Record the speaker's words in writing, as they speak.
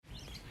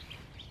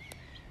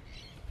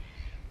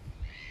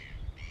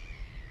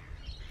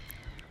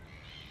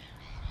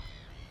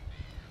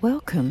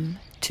Welcome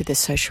to the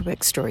Social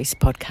Work Stories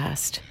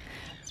podcast.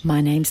 My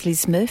name's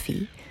Liz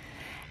Murphy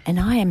and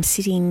I am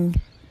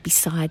sitting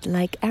beside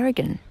Lake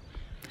Aragon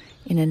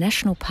in a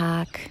national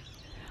park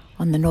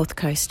on the north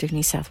coast of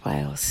New South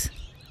Wales,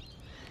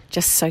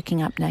 just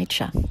soaking up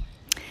nature,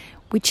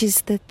 which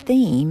is the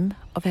theme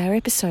of our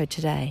episode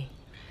today,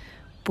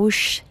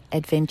 Bush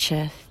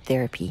Adventure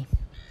Therapy.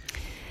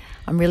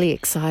 I'm really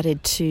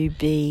excited to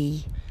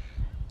be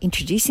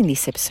introducing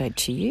this episode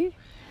to you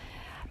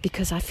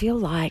because I feel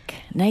like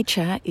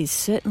nature is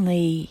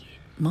certainly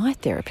my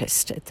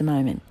therapist at the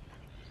moment.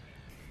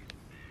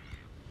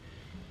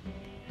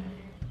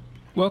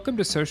 Welcome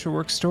to Social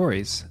Work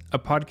Stories, a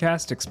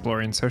podcast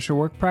exploring social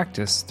work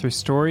practice through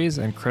stories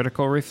and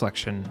critical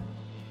reflection.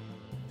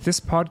 This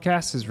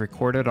podcast is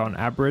recorded on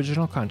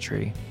Aboriginal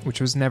country,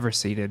 which was never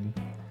ceded.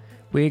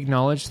 We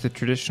acknowledge the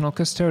traditional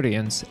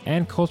custodians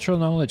and cultural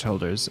knowledge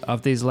holders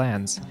of these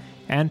lands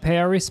and pay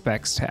our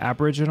respects to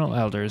Aboriginal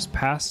elders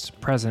past,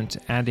 present,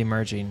 and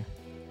emerging.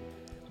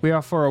 We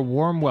offer a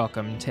warm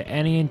welcome to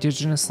any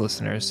Indigenous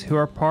listeners who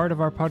are part of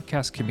our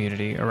podcast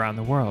community around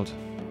the world.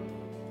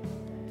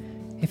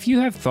 If you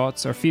have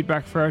thoughts or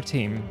feedback for our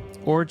team,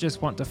 or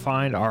just want to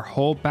find our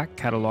whole back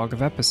catalogue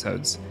of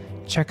episodes,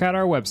 check out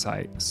our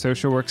website,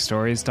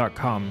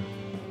 socialworkstories.com.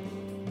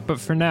 But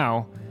for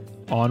now,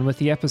 on with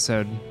the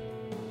episode.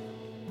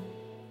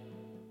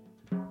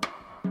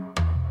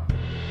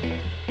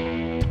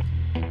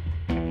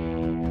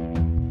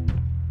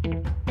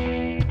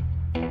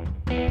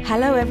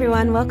 Hello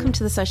everyone, welcome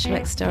to the Social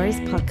Work Stories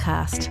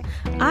podcast.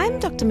 I'm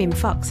Dr. Mim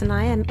Fox and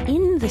I am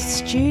in the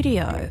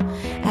studio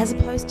as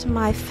opposed to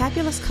my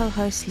fabulous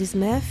co-host Liz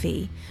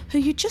Murphy, who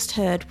you just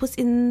heard was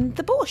in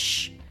the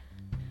bush.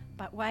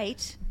 But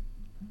wait,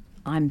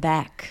 I'm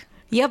back.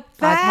 You're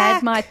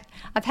back.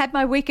 I've had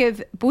my week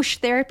of bush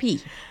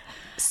therapy,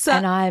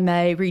 and I'm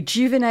a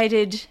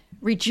rejuvenated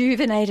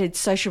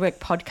social work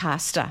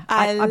podcaster.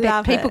 I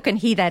bet people can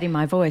hear that in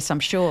my voice, I'm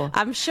sure.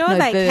 I'm sure no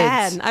they birds.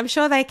 can. I'm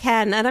sure they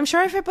can. And I'm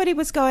sure everybody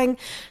was going,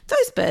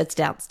 those birds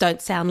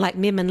don't sound like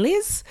Mim and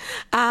Liz.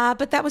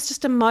 But that was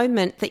just a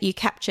moment that you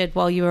captured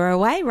while you were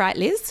away, right,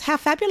 Liz? How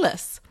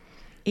fabulous.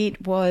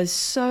 It was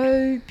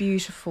so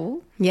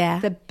beautiful. Yeah.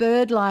 The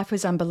bird life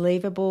was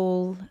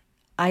unbelievable.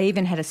 I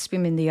even had a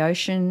swim in the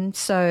ocean.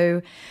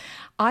 So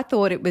I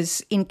thought it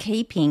was in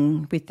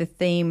keeping with the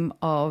theme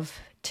of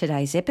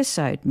today's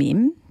episode,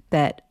 Mim,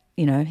 that,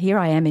 here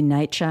I am in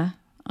nature,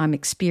 I'm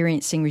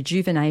experiencing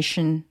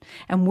rejuvenation,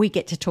 and we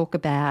get to talk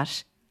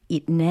about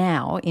it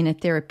now in a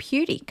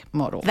therapeutic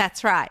model.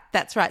 That's right.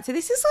 So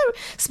this is a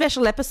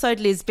special episode,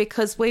 Liz,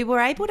 because we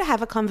were able to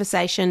have a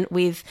conversation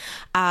with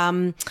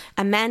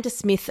Amanda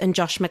Smith and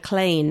Josh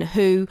McLean,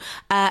 who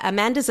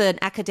Amanda's an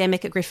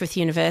academic at Griffith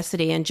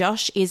University and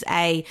Josh is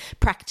a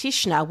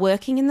practitioner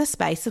working in the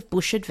space of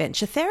bush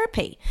adventure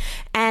therapy.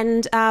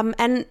 And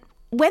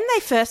when they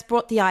first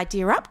brought the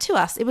idea up to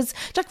us, it was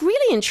like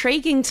really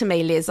intriguing to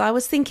me, Liz. I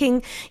was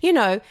thinking,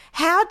 we've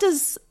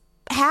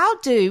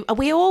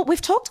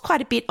talked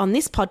quite a bit on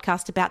this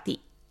podcast about the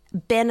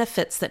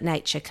benefits that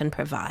nature can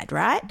provide,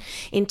 right,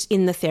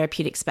 in the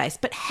therapeutic space.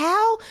 But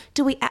how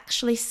do we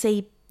actually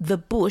see the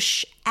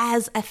bush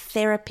as a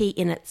therapy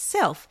in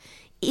itself?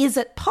 Is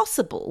it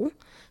possible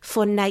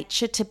for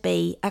nature to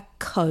be a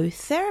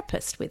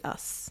co-therapist with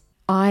us?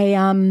 I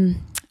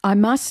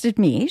must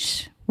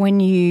admit, when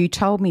you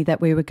told me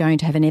that we were going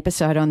to have an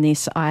episode on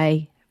this,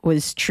 I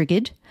was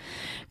triggered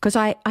because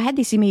I had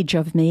this image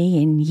of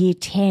me in year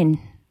 10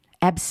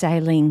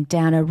 abseiling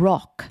down a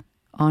rock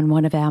on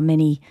one of our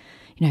many,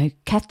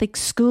 Catholic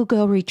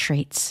schoolgirl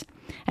retreats.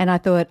 And I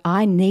thought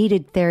I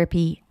needed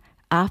therapy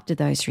after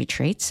those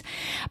retreats,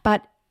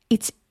 but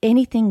it's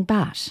anything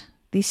but.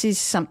 This is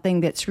something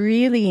that's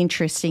really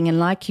interesting. And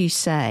like you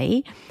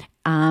say,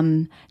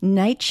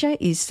 nature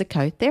is the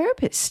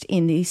co-therapist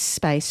in this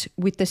space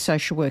with the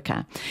social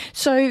worker.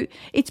 So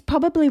it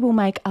probably will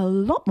make a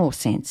lot more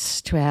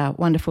sense to our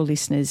wonderful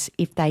listeners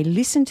if they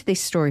listen to this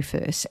story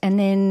first, and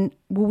then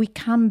will we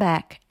come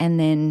back and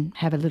then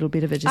have a little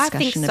bit of a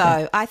discussion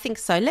I think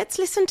so. Let's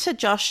listen to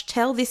Josh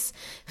tell this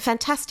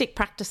fantastic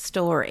practice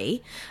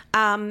story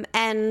I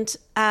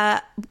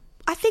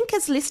think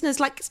as listeners,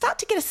 start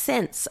to get a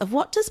sense of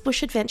what does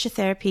bush adventure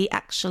therapy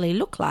actually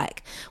look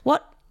like?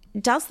 What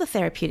does the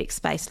therapeutic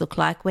space look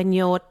like when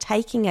you're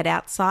taking it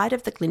outside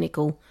of the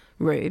clinical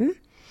room?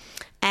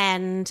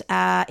 And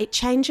it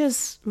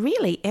changes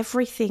really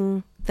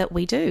everything that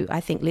we do, I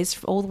think, Liz,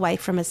 all the way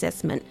from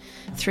assessment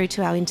through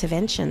to our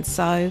intervention.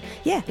 So,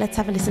 yeah, let's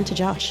have a listen to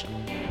Josh.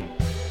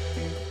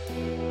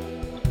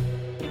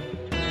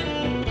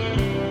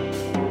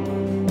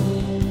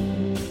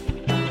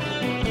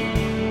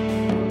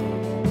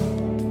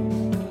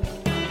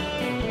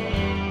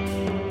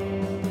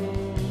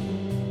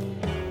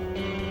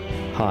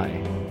 Hi,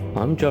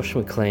 I'm Josh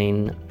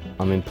McLean.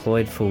 I'm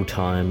employed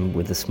full-time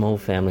with a small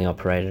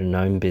family-operated and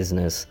owned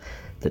business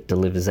that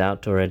delivers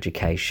outdoor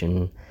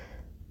education,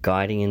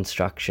 guiding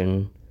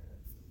instruction,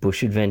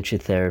 bush adventure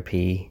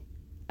therapy,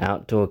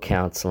 outdoor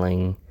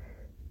counselling,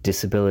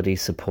 disability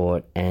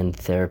support and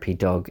therapy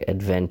dog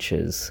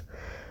adventures.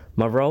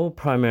 My role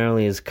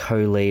primarily is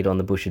co-lead on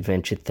the Bush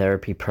Adventure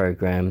Therapy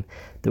program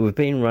that we've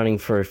been running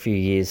for a few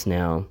years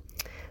now.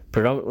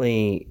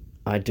 Predominantly,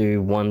 I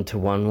do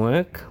one-to-one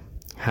work.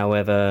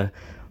 However,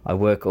 I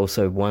work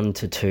also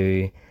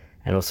one-to-two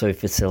and also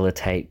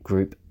facilitate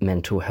group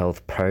mental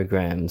health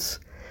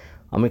programs.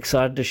 I'm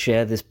excited to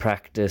share this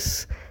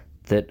practice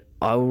that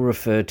I will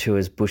refer to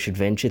as Bush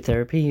Adventure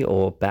Therapy,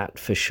 or BAT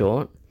for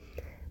short.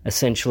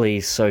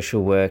 Essentially,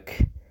 social work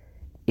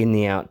in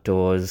the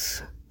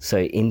outdoors, so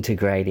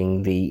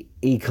integrating the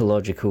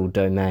ecological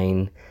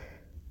domain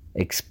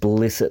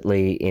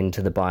explicitly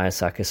into the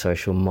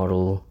biopsychosocial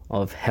model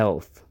of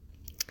health.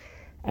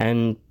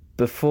 And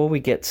before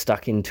we get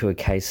stuck into a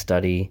case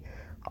study,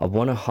 I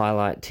want to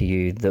highlight to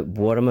you that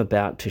what I'm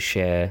about to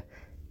share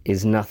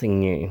is nothing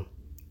new.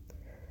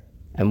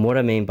 And what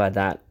I mean by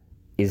that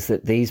is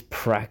that these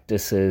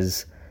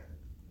practices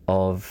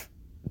of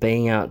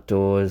being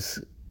outdoors,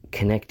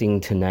 connecting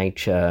to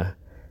nature,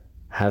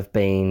 have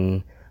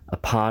been a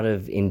part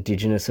of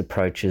Indigenous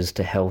approaches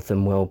to health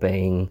and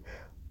well-being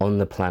on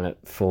the planet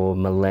for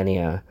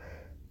millennia.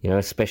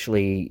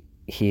 Especially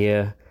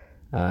here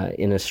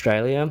in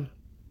Australia,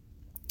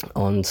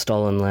 on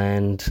stolen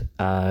land,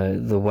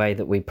 the way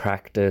that we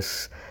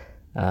practice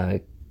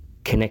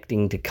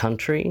connecting to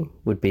country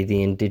would be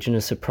the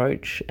Indigenous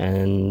approach,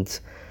 and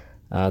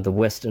the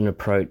Western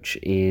approach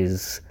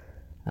is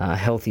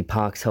healthy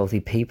parks, healthy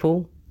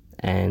people,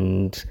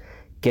 and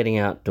getting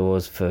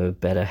outdoors for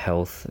better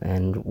health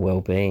and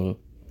well-being.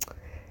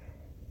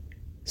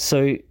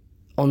 So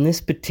on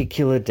this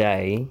particular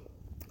day,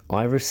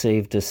 I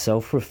received a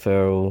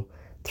self-referral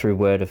through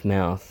word of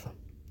mouth.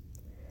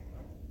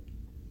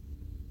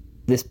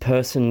 This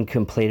person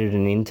completed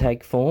an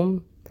intake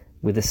form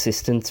with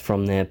assistance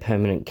from their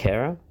permanent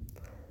carer,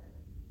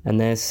 and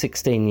they're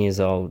 16 years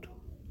old.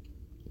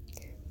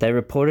 They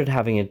reported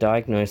having a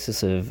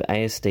diagnosis of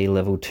ASD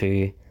level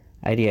 2,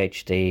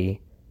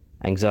 ADHD,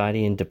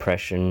 anxiety and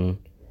depression,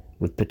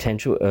 with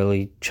potential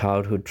early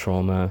childhood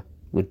trauma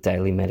with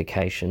daily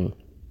medication.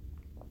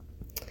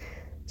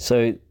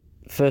 So,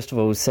 first of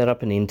all, set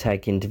up an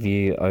intake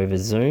interview over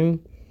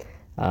Zoom.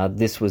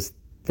 This was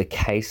the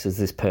case as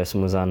this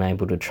person was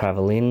unable to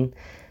travel in.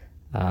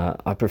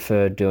 I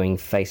prefer doing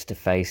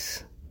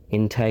face-to-face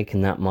intake,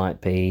 and that might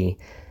be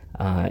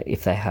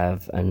if they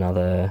have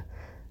another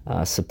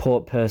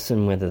support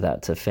person, whether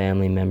that's a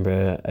family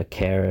member, a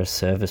carer,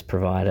 service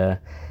provider,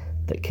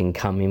 that can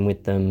come in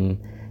with them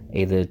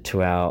either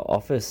to our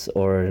office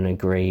or an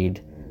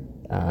agreed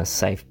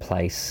safe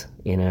place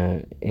in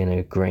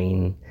a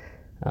green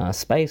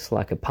space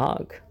like a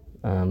park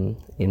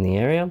in the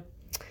area.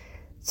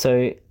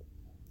 So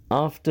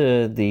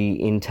after the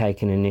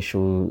intake and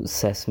initial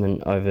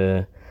assessment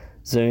over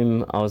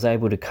Zoom, I was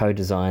able to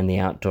co-design the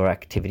outdoor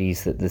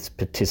activities that this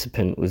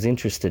participant was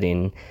interested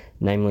in,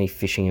 namely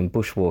fishing and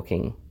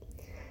bushwalking.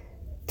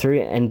 Through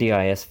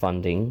NDIS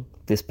funding,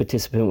 this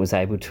participant was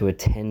able to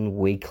attend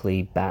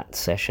weekly BAT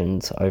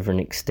sessions over an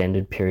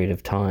extended period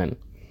of time.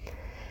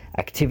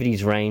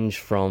 Activities range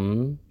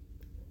from,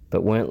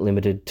 but weren't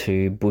limited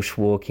to,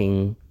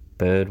 bushwalking,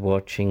 bird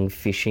watching,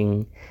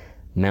 fishing,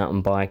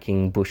 mountain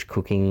biking, bush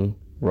cooking,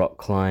 rock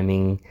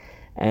climbing,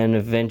 and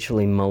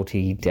eventually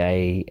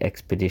multi-day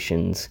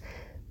expeditions,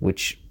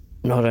 which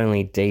not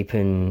only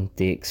deepen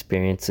the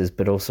experiences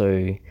but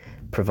also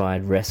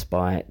provide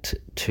respite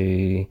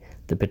to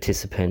the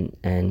participant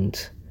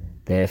and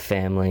their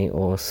family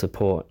or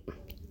support.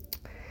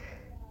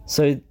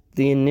 So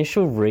the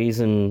initial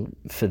reason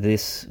for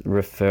this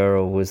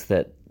referral was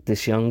that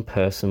this young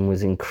person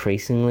was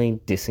increasingly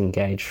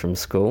disengaged from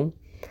school,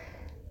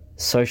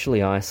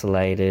 socially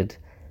isolated,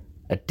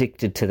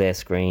 addicted to their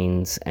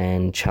screens,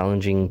 and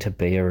challenging to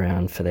be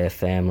around for their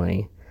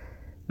family.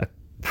 A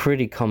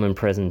pretty common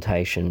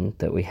presentation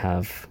that we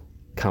have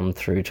come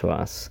through to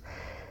us.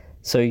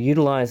 So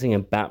utilising a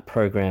BAT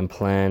program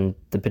plan,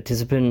 the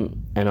participant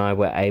and I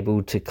were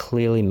able to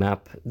clearly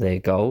map their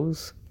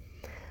goals,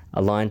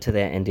 align to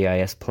their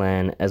NDIS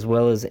plan, as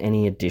well as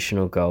any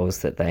additional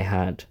goals that they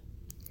had.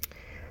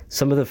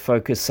 Some of the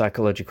focused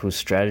psychological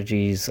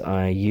strategies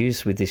I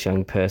used with this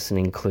young person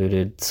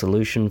included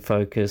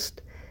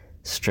solution-focused,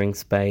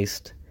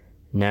 strengths-based,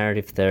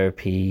 narrative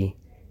therapy,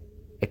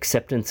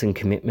 acceptance and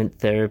commitment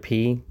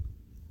therapy,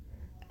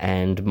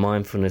 and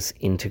mindfulness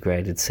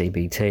integrated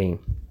CBT.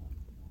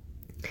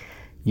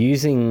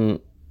 Using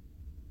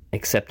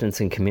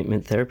acceptance and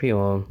commitment therapy,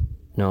 or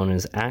known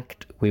as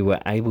ACT, we were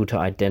able to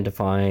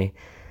identify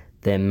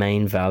their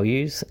main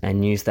values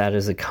and use that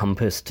as a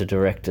compass to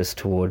direct us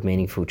toward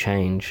meaningful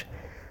change.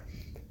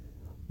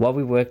 While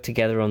we worked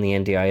together on the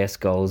NDIS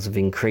goals of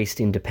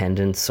increased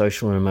independence,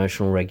 social and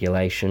emotional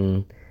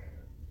regulation,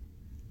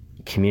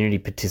 community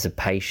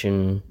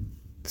participation,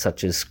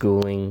 such as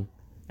schooling,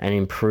 and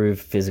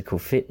improved physical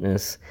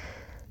fitness,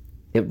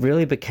 it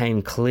really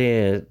became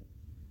clear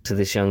to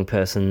this young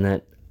person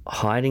that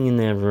hiding in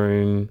their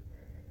room,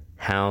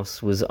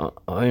 house, was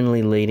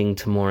only leading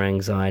to more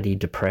anxiety,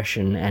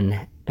 depression,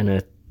 and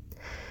a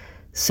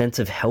sense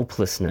of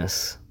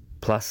helplessness,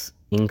 plus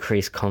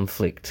increased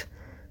conflict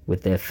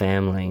with their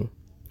family.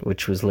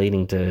 which was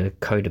leading to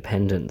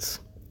codependence.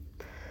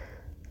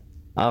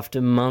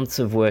 After months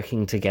of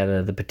working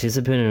together, the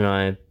participant and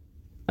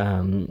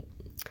I,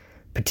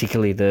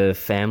 particularly the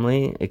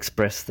family,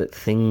 expressed that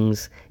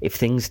if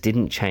things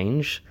didn't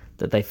change,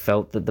 that they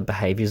felt that the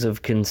behaviours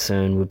of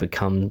concern would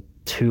become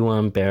too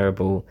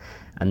unbearable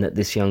and that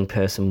this young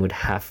person would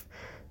have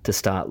to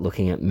start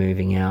looking at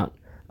moving out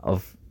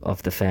of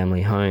the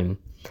family home.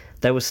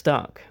 They were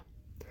stuck,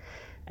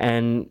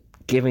 and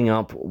giving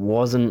up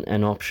wasn't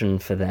an option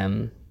for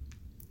them.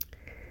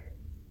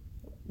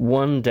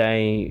 One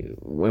day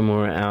when we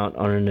were out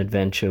on an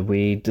adventure,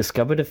 we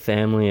discovered a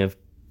family of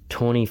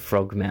tawny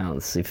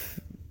frogmouths.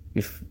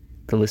 If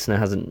the listener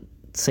hasn't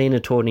seen a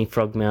tawny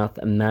frogmouth,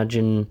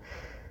 imagine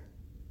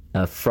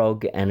a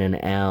frog and an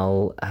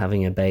owl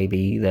having a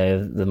baby.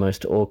 They're the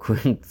most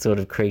awkward sort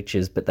of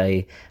creatures, but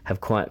they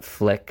have quite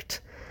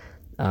flecked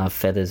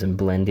feathers and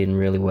blend in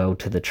really well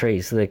to the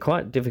trees. So they're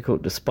quite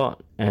difficult to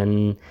spot.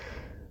 And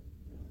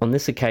on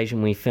this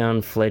occasion, we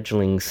found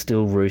fledglings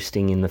still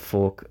roosting in the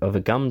fork of a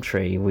gum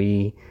tree.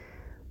 We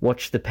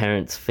watched the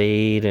parents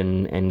feed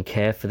and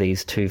care for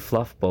these two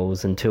fluff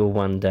balls until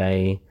one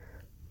day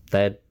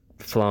they'd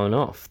flown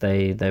off.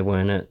 They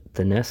weren't at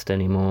the nest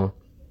anymore.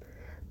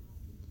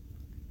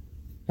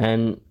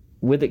 And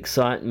with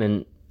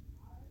excitement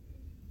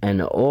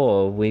and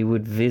awe, we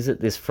would visit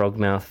this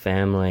frogmouth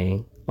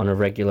family on a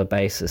regular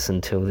basis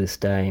until this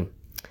day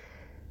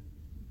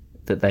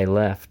that they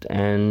left.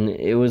 And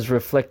it was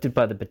reflected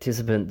by the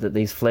participant that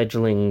these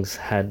fledglings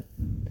had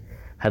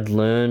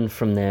learned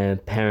from their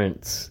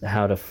parents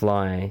how to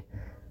fly,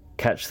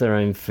 catch their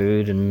own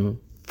food, and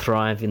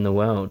thrive in the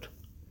world.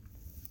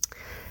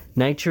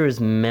 Nature as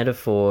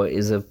metaphor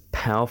is a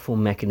powerful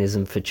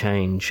mechanism for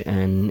change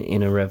and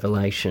inner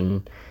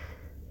revelation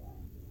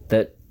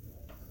that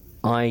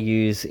I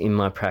use in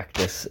my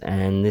practice,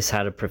 and this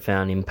had a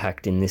profound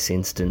impact in this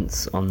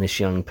instance on this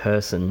young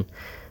person.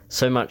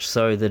 So much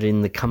so that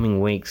in the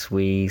coming weeks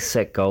we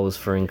set goals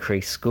for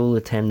increased school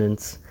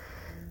attendance,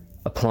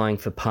 applying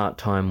for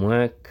part-time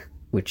work,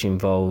 which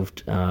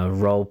involved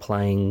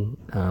role-playing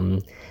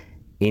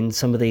in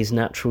some of these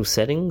natural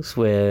settings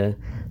where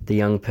the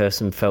young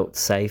person felt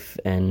safe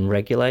and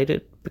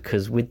regulated,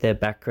 because with their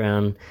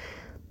background,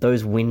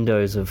 those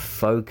windows of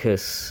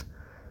focus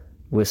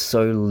were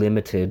so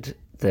limited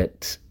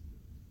that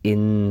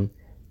in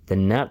the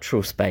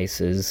natural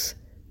spaces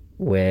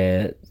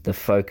where the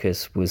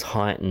focus was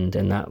heightened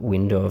and that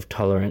window of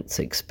tolerance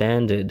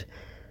expanded,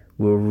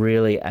 we were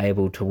really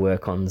able to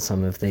work on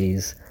some of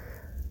these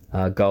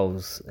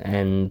goals.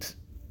 And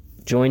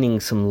joining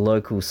some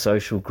local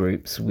social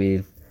groups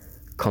with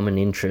common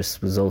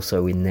interests was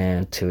also in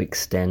there to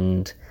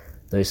extend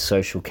those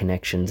social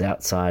connections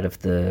outside of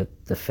the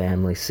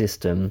family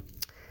system.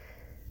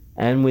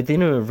 And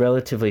within a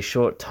relatively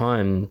short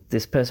time,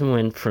 this person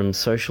went from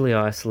socially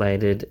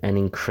isolated and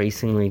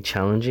increasingly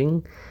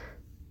challenging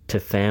to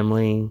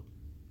family,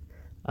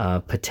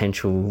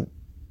 potential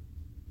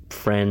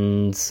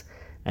friends,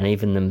 and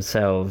even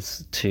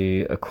themselves,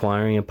 to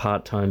acquiring a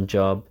part-time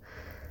job,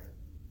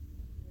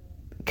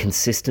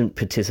 consistent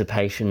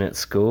participation at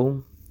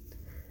school,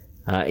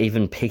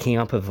 even picking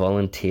up a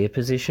volunteer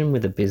position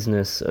with a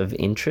business of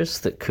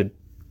interest that could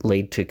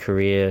lead to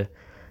career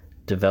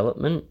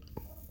development,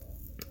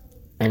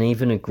 and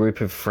even a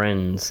group of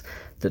friends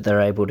that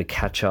they're able to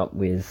catch up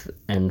with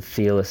and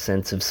feel a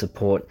sense of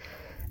support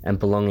and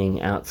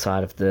belonging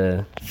outside of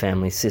the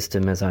family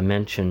system, as I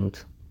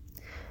mentioned.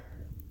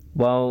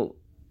 While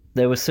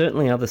there were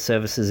certainly other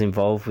services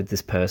involved with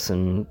this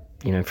person,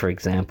 for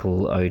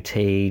example,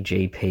 OT,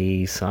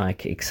 GP,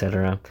 psych,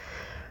 etc.,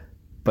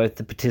 both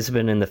the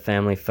participant and the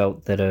family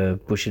felt that a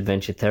bush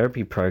adventure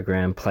therapy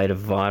program played a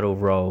vital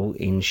role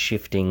in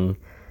shifting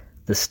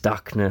the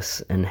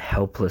stuckness and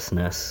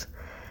helplessness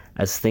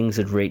as things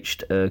had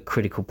reached a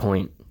critical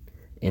point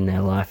in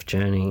their life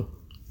journey.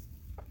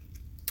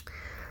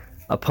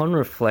 Upon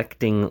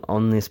reflecting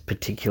on this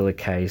particular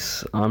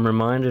case, I'm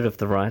reminded of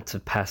the rites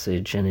of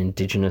passage and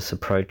Indigenous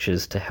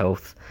approaches to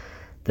health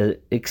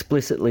that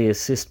explicitly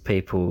assist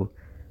people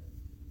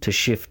to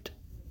shift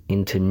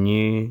into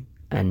new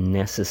and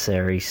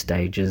necessary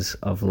stages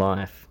of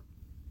life,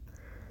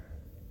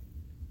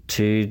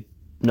 to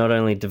not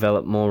only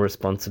develop more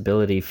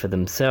responsibility for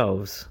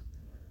themselves,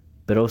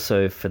 but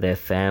also for their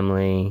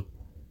family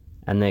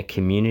and their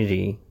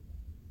community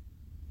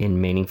in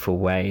meaningful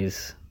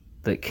ways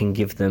that can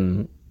give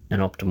them an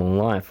optimal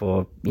life,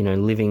 or,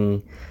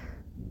 living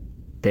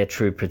their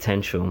true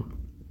potential,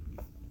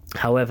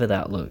 however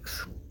that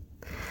looks.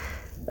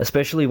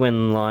 Especially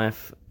when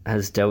life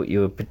has dealt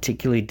you a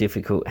particularly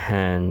difficult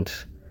hand,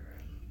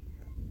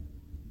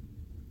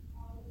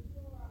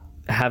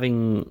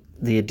 having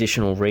the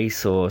additional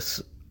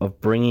resource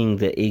of bringing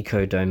the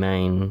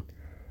eco-domain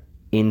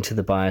into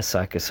the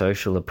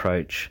biopsychosocial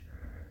approach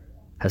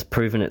has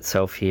proven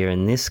itself here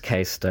in this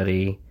case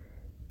study,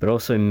 but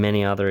also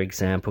many other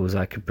examples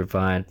I could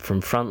provide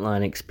from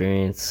frontline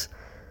experience,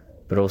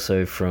 but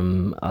also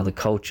from other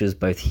cultures,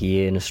 both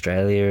here in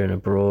Australia and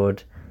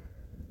abroad.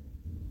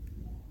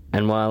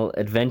 And while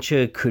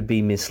adventure could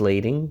be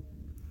misleading,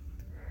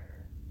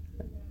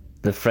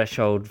 the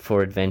threshold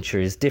for adventure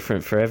is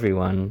different for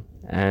everyone.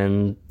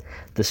 And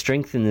the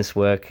strength in this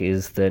work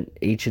is that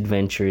each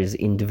adventure is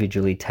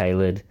individually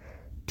tailored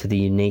to the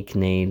unique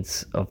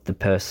needs of the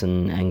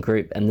person and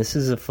group. And this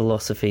is a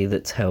philosophy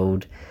that's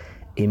held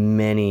in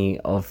many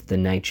of the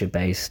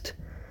nature-based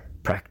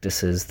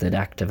practices that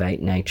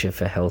activate nature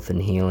for health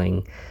and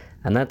healing.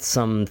 And that's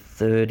some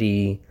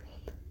 30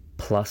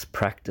 plus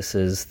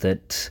practices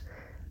that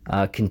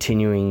are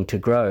continuing to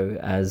grow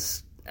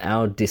as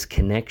our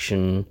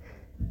disconnection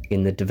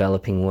in the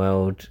developing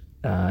world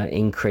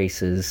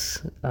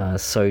increases.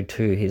 So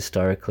too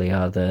historically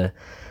are the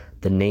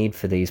need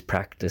for these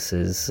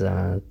practices,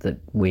 that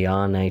we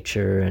are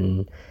nature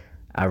and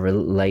our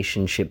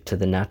relationship to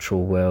the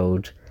natural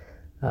world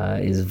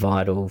is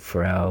vital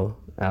for our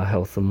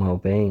health and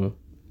well-being.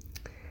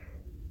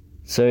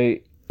 So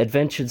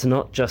adventure's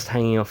not just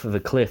hanging off of a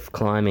cliff,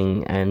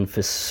 climbing, and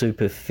for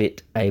super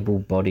fit,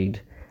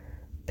 able-bodied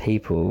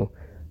people.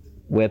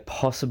 Where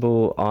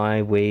possible,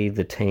 we,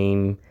 the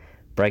team,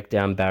 break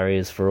down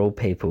barriers for all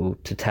people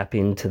to tap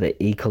into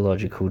the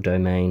ecological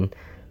domain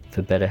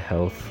for better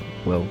health,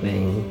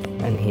 well-being,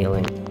 and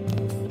healing.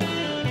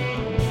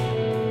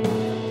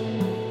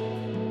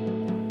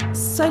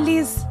 So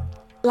Liz,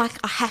 I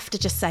have to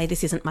just say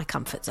this isn't my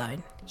comfort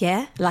zone,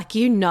 yeah?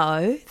 You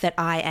know that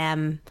I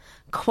am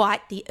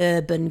quite the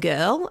urban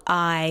girl.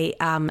 I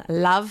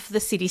love the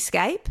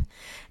cityscape,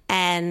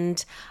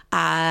 and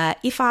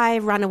if I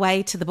run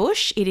away to the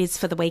bush, it is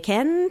for the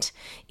weekend,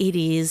 it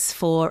is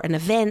for an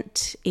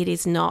event, it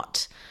is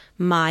not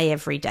my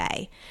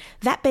everyday.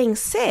 That being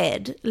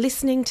said,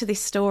 listening to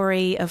this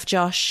story of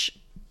Josh,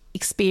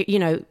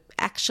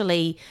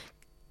 actually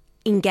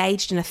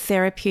engaged in a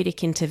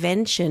therapeutic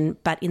intervention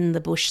but in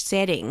the bush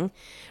setting,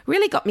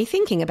 really got me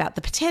thinking about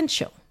the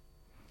potential.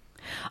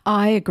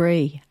 I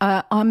agree.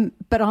 But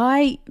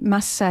I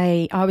must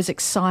say I was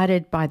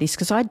excited by this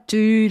because I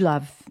do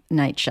love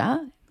nature.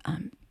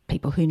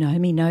 People who know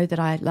me know that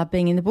I love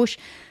being in the bush,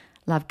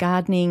 love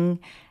gardening,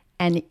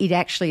 and it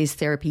actually is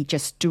therapy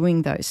just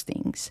doing those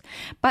things.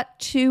 But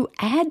to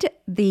add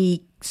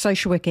the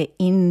social worker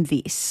in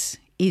this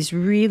is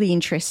really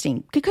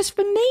interesting because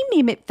for me,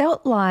 Mim, it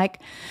felt like,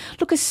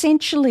 look,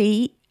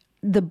 essentially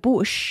the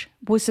bush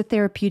was a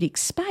therapeutic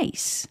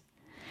space.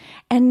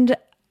 And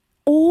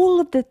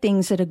all of the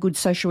things that a good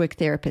social work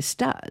therapist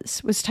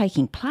does was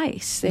taking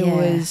place. There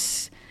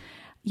was,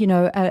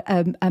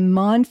 a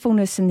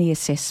mindfulness in the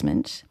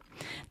assessment.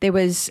 There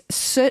was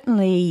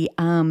certainly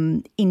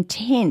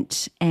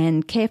intent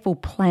and careful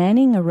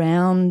planning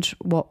around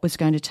what was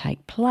going to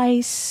take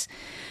place.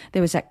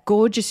 There was that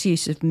gorgeous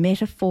use of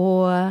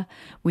metaphor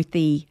with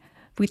the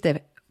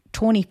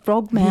tawny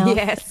frog mouth.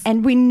 Yes.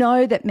 And we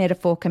know that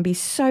metaphor can be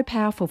so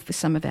powerful for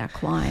some of our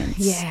clients.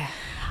 Yeah.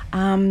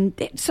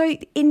 So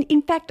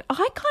in fact,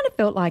 I kind of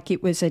felt like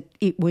it was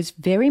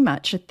very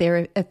much a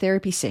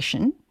therapy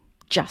session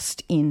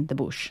just in the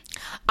bush.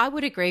 I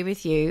would agree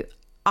with you.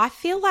 I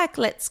feel like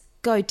let's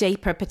go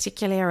deeper,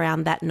 particularly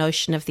around that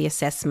notion of the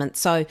assessment.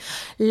 So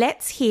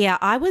let's hear,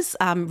 I was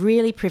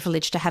really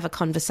privileged to have a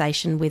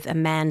conversation with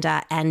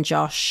Amanda and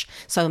Josh.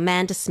 So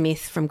Amanda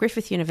Smith from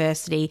Griffith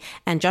University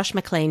and Josh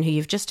McLean, who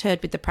you've just heard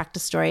with the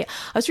practice story.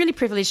 I was really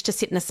privileged to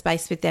sit in a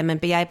space with them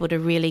and be able to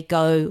really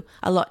go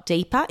a lot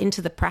deeper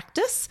into the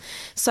practice.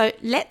 So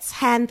let's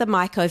hand the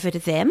mic over to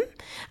them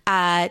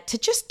to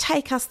just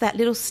take us that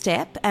little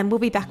step, and we'll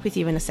be back with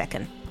you in a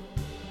second.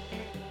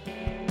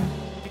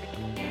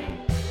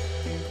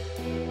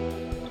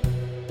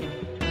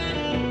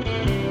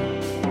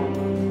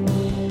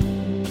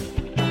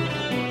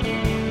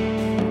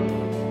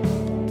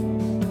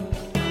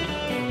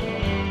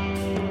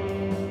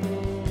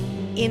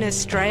 In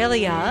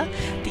Australia,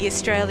 the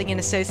Australian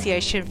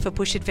Association for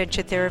Bush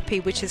Adventure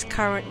Therapy, which is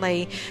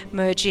currently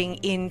merging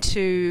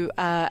into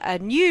a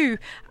new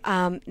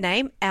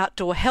name,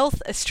 Outdoor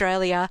Health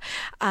Australia,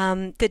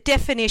 the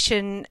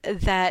definition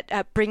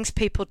that brings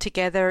people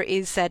together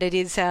is that it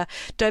is a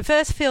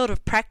diverse field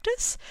of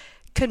practice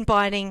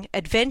combining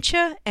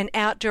adventure and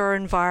outdoor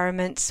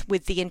environments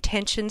with the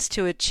intentions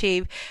to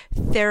achieve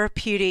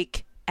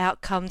therapeutic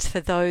outcomes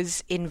for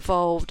those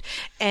involved.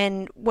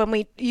 And when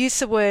we use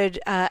the word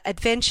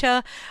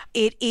adventure,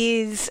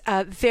 it's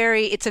a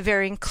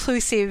very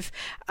inclusive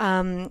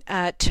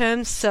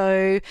term.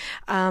 So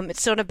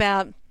it's not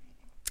about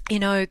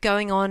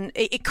going on,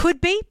 it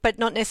could be, but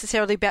not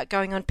necessarily about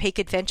going on peak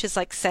adventures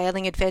like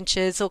sailing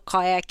adventures or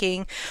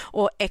kayaking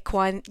or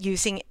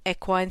using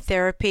equine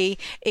therapy.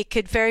 It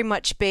could very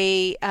much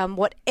be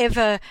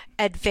whatever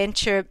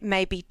adventure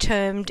may be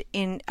termed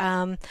in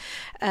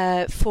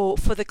for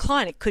the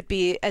client. It could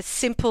be as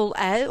simple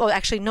as, or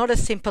actually not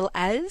as simple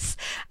as,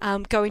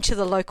 going to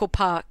the local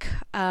park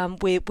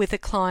with a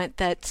client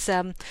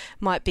that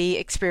might be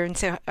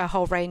experiencing a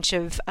whole range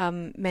of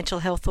mental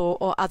health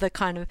or other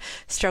kind of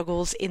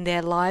struggles in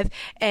their life.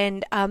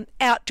 And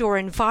outdoor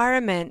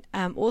environment,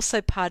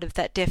 also part of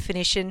that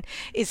definition,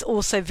 is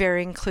also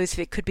very inclusive.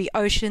 It could be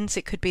oceans,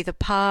 it could be the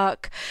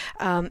park,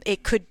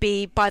 it could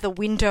be by the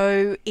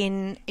window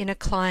in a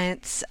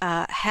client's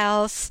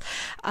house,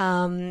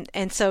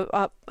 and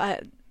so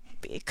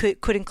it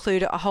could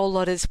include a whole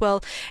lot as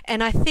well.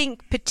 And I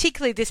think,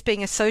 particularly this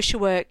being a social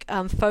work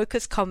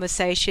focused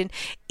conversation,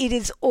 it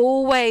is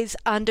always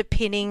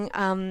underpinning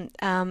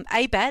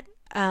ABAT.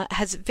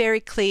 Has very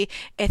clear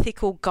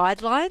ethical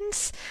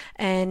guidelines,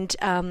 and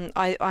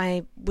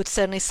I would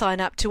certainly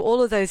sign up to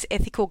all of those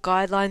ethical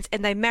guidelines,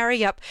 and they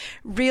marry up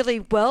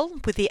really well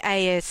with the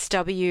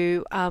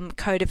ASW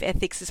Code of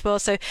Ethics as well.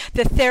 So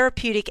the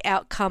therapeutic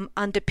outcome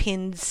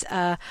underpins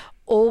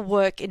all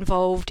work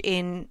involved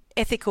in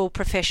ethical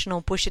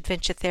professional bush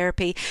adventure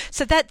therapy.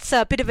 So that's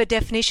a bit of a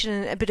definition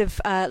and a bit of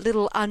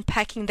little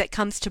unpacking that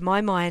comes to my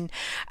mind.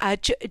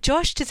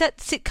 Josh, does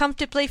that sit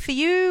comfortably for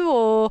you,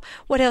 or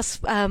what else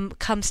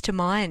comes to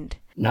mind?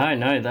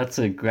 No, that's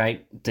a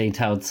great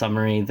detailed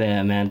summary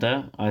there,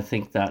 Amanda. I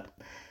think that,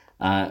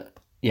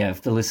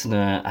 if the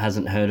listener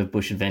hasn't heard of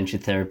bush adventure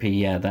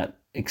therapy, that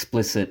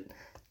explicit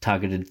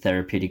targeted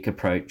therapeutic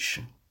approach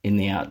in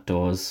the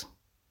outdoors,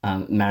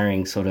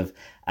 marrying sort of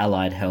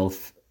allied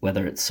health,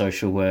 whether it's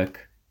social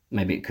work,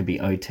 maybe it could be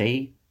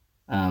OT.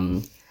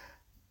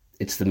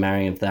 It's the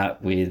marrying of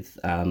that with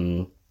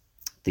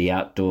the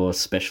outdoor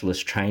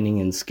specialist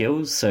training and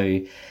skills. So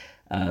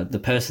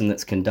the person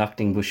that's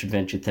conducting bush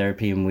adventure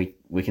therapy, and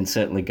we can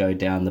certainly go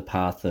down the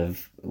path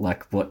of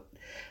like what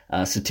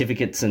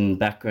certificates and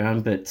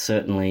background, but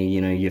certainly,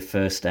 your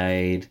first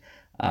aid.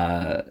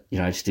 I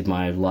just did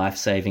my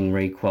life-saving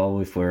requal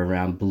if we're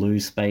around blue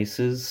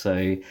spaces.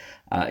 So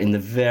in the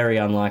very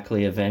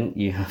unlikely event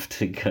you have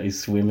to go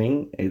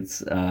swimming,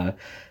 it's,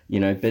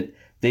 but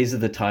these are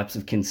the types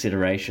of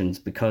considerations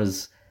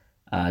because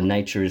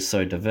nature is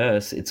so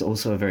diverse. It's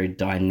also a very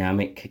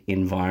dynamic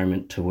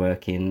environment to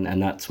work in.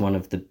 And that's one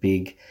of the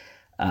big,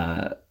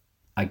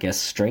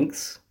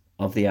 strengths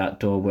of the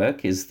outdoor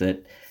work is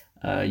that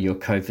you're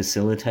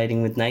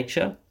co-facilitating with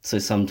nature. So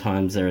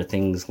sometimes there are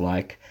things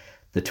like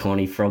the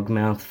tawny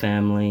frogmouth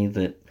family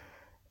that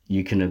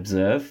you can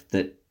observe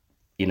that,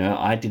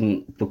 I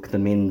didn't book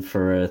them in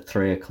for a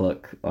 3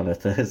 o'clock on a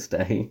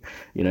Thursday.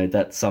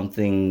 That's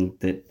something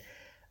that,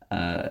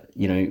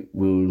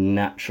 will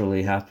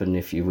naturally happen,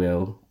 if you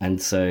will.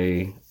 And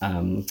so,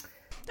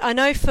 I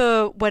know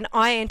for when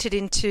I entered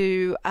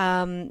into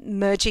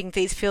merging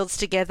these fields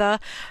together,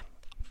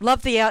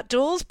 love the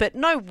outdoors, but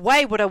no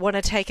way would I want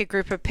to take a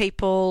group of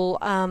people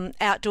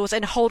outdoors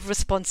and hold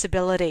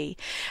responsibility.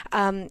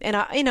 And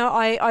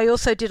I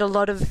also did a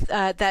lot of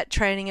that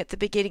training at the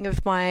beginning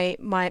of my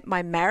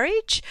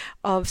marriage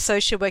of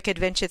social work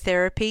adventure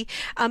therapy,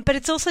 but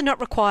it's also not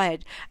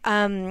required.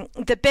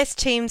 The best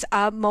teams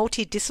are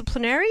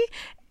multidisciplinary.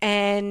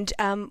 And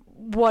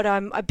what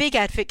I'm a big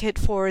advocate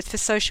for is for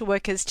social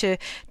workers to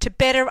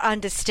better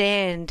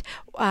understand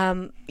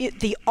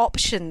the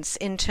options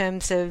in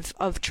terms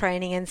of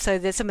training. And so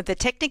there's some of the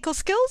technical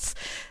skills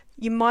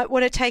you might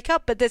want to take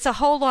up, but there's a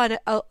whole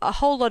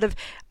lot of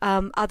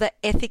other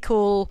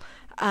ethical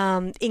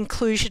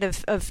inclusion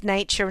of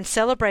nature and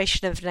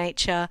celebration of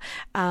nature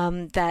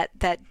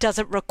that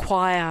doesn't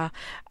require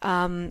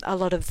a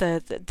lot of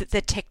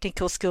the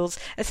technical skills,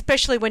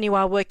 especially when you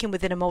are working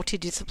within a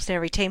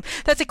multidisciplinary team.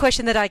 That's a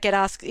question that I get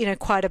asked,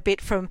 quite a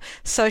bit from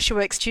social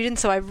work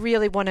students. So I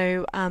really want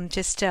to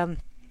just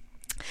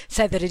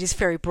say that it is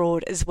very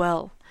broad as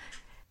well.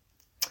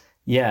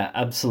 Yeah,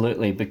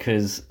 absolutely.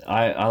 Because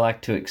I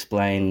like to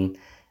explain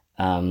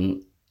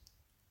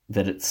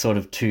that it's sort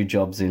of two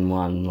jobs in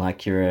one.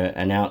 Like you're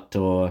an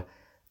outdoor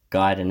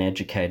guide and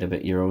educator,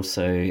 but you're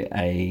also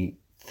a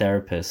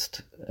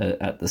therapist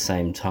at the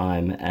same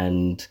time.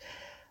 And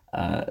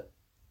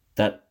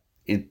that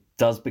it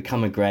does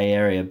become a grey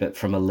area, but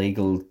from a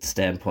legal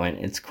standpoint,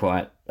 it's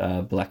quite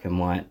black and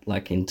white,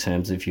 like in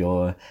terms of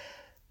your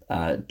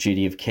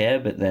duty of care.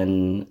 But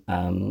then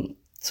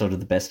sort of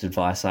the best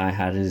advice I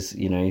had is,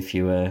 if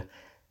you were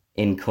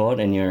in court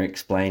and you're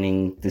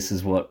explaining this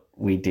is what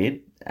we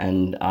did,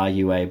 and are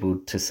you able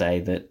to say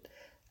that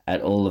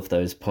at all of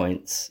those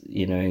points,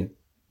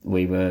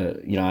 we were,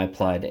 I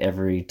applied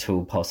every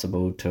tool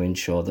possible to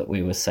ensure that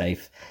we were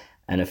safe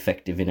and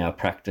effective in our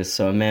practice.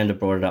 So Amanda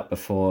brought it up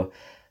before,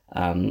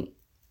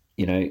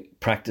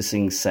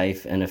 practicing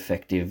safe and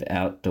effective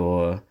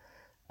outdoor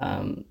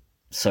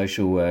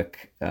social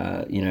work,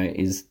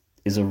 is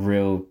a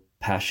real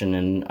passion.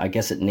 And I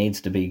guess it needs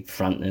to be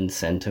front and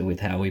center with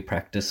how we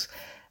practice.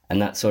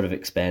 And that sort of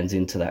expands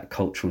into that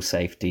cultural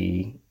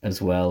safety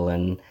as well.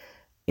 And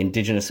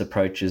Indigenous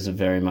approaches are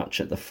very much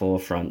at the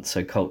forefront.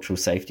 So cultural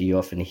safety, you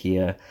often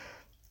hear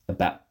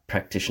about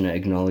practitioner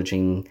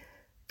acknowledging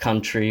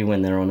country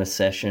when they're on a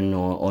session,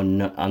 or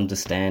not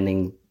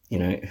understanding,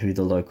 who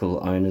the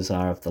local owners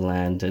are of the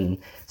land. And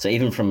so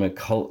even from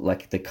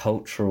the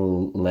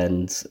cultural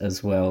lens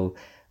as well,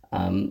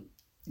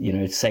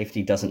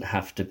 safety doesn't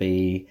have to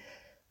be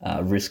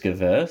risk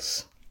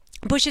averse.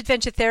 Bush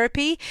adventure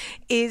therapy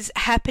is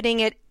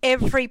happening at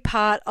every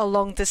part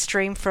along the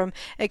stream, from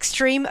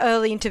extreme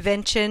early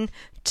intervention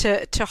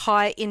to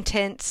high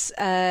intense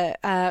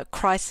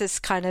crisis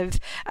kind of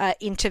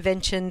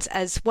interventions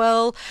as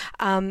well,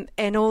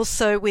 and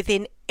also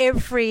within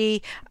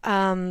every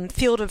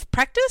field of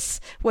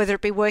practice, whether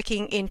it be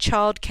working in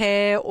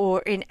childcare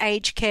or in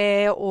aged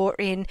care or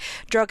in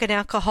drug and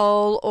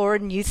alcohol or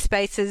in youth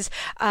spaces.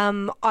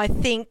 I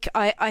think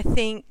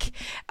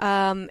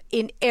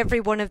in every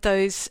one of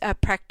those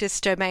practice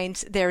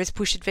domains there is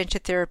bush adventure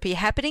therapy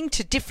happening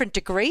to different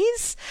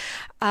degrees.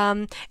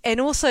 And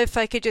also, if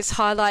I could just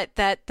highlight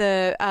that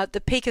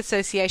the Peak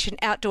Association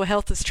Outdoor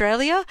Health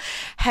Australia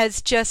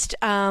has just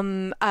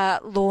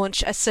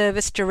launched a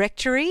service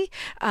directory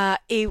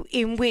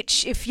in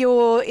which, if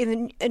you're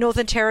in the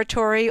Northern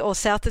Territory or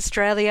South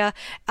Australia,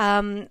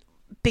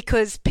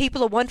 because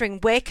people are wondering,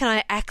 where can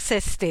I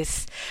access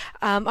this?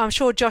 I'm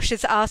sure Josh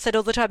is asked that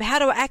all the time. How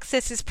do I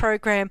access this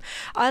program?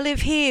 I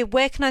live here.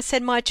 Where can I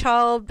send my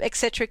child,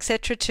 etc.,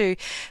 to?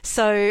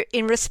 So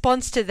in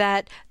response to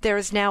that, there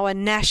is now a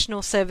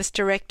national service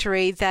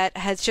directory that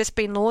has just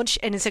been launched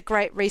and is a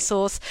great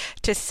resource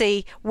to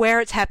see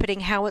where it's happening,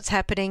 how it's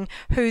happening,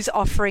 who's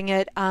offering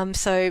it.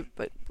 So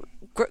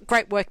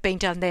great work being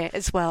done there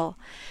as well.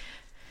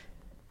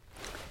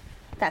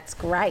 That's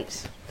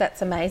great.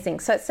 That's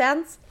amazing. So it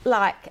sounds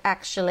like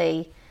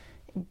actually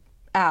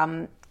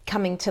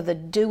coming to the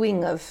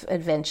doing of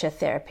adventure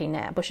therapy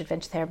now, bush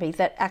adventure therapy,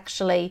 that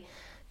actually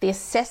the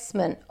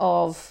assessment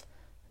of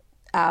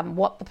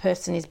what the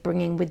person is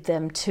bringing with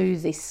them to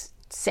this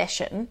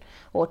session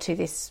or to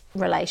this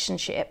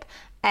relationship,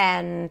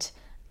 and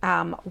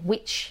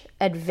which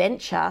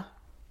adventure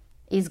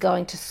is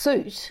going to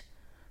suit,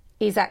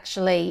 is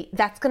actually,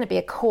 that's going to be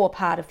a core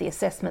part of the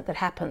assessment that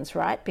happens,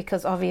 right?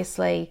 Because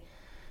obviously,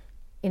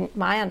 in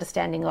my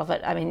understanding of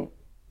it, I mean,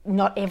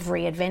 not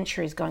every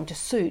adventure is going to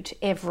suit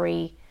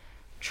every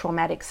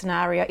traumatic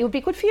scenario. It would be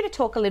good for you to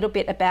talk a little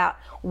bit about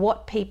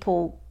what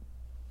people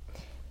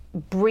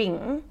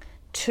bring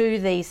to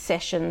these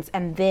sessions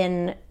and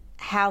then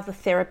how the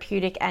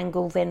therapeutic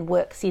angle then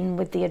works in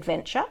with the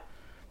adventure.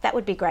 That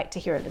would be great to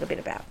hear a little bit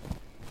about.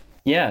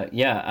 Yeah,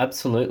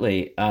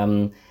 absolutely.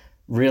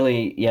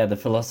 Really, the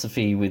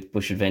philosophy with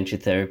bush adventure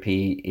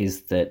therapy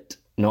is that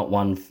not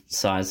one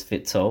size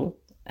fits all,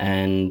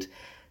 and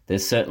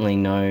there's certainly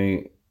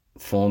no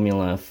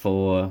formula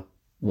for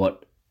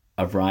what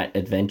a right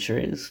adventure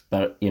is.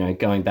 But,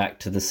 going back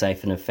to the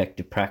safe and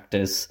effective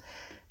practice,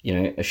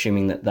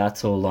 assuming that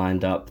that's all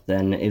lined up,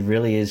 then it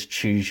really is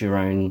choose your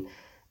own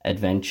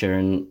adventure.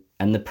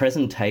 And the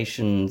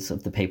presentations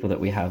of the people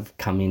that we have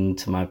come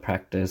into my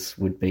practice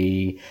would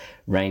be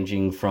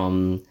ranging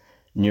from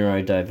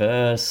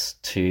neurodiverse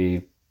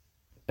to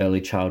early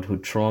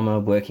childhood trauma,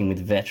 working with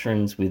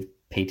veterans with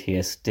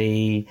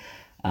PTSD,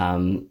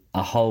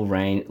 a whole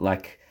range,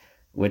 like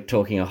we're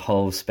talking a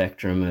whole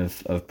spectrum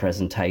of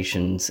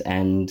presentations.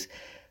 And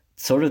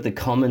sort of the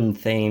common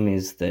theme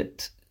is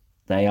that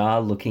they are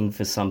looking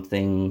for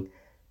something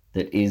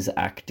that is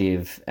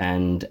active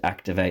and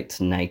activates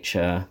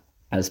nature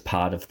as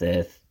part of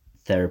their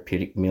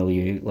therapeutic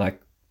milieu, like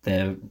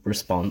their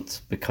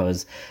response,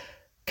 because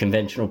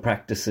conventional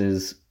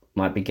practices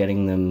might be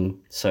getting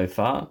them so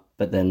far,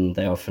 but then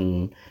they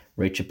often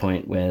reach a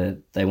point where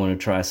they want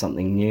to try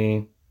something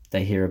new.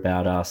 They hear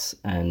about us,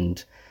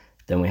 and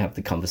then we have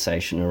the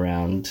conversation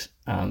around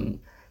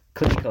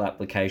clinical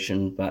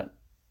application, but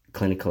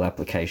clinical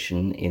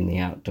application in the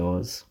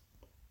outdoors.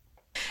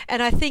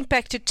 And I think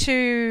back to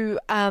two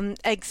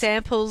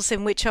examples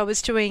in which I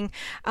was doing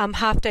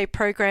half-day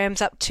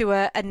programs up to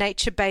a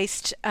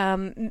nature-based,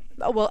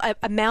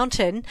 a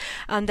mountain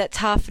that's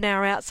half an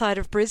hour outside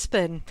of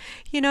Brisbane.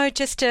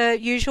 Just a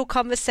usual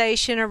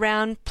conversation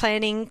around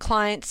planning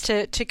clients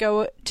to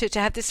go to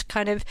have this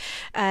kind of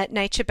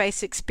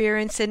nature-based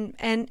experience.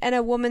 And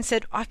a woman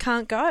said, I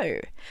can't go.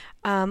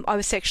 I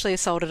was sexually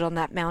assaulted on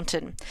that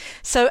mountain.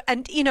 So,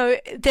 and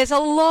there's a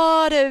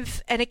lot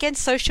of, and again,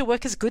 social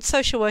workers, good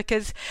social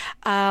workers,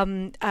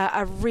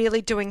 are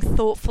really doing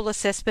thoughtful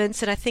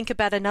assessments. And I think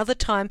about another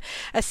time,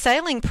 a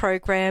sailing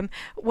program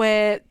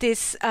where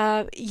this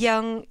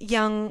young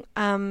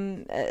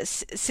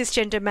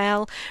cisgender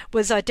male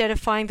was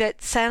identifying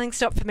that sailing's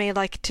not for me.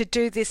 Like, to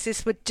do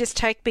this would just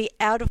take me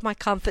out of my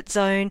comfort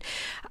zone,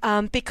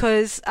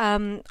 because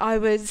I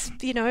was,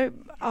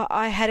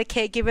 I had a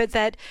caregiver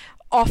that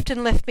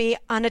often left me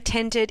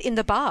unattended in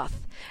the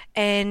bath.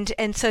 And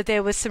so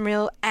there was some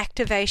real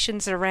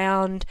activations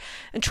around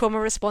and trauma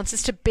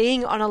responses to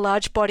being on a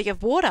large body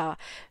of water.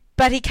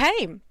 But he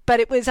came. But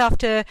it was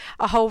after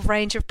a whole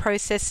range of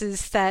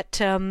processes that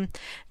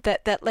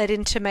that led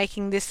into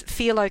making this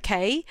feel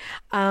okay,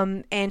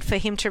 and for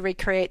him to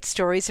recreate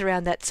stories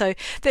around that. So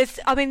there's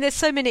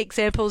so many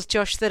examples,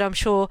 Josh, that I'm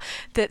sure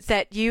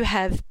that you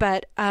have.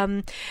 But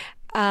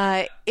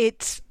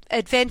it's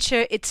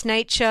adventure, it's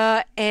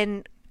nature,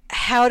 and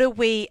how do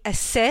we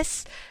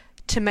assess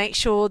to make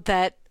sure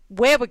that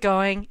where we're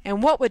going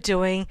and what we're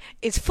doing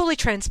is fully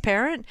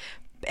transparent.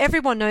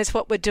 Everyone knows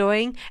what we're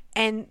doing,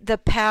 and the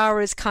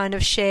power is kind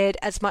of shared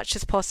as much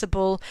as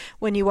possible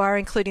when you are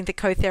including the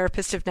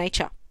co-therapist of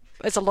nature.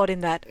 There's a lot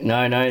in that.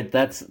 No,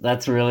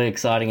 that's really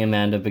exciting,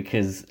 Amanda,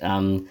 because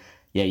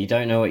you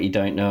don't know what you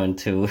don't know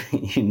until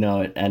you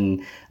know it,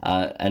 and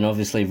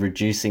obviously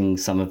reducing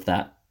some of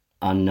that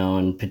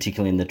unknown,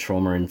 particularly in the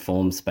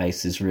trauma-informed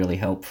space, is really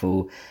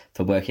helpful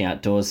for working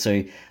outdoors.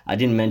 So I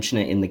didn't mention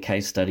it in the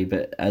case study,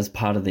 but as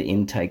part of the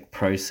intake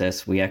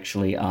process, we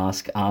actually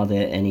ask, are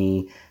there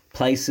any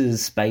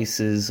places,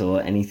 spaces,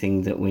 or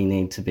anything that we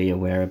need to be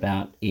aware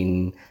about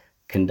in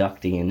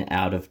conducting an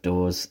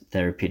out-of-doors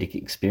therapeutic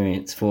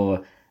experience,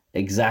 for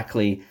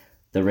exactly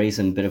the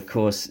reason. But of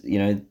course,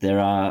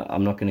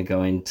 I'm not going to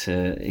go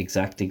into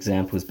exact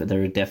examples, but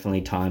there are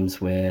definitely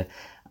times where,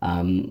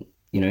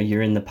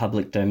 you're in the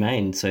public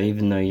domain. So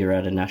even though you're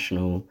at a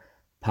national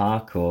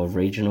park or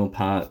regional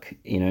park,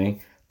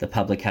 the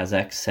public has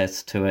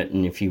access to it.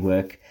 And if you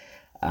work,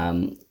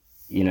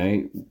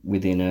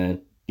 within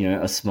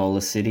a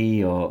smaller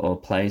city or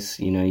place,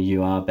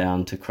 you are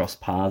bound to cross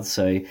paths.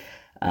 So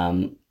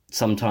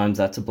sometimes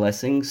that's a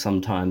blessing.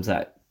 Sometimes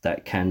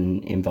that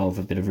can involve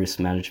a bit of risk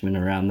management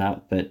around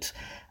that. But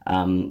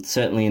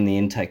certainly in the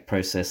intake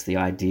process, the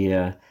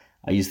idea,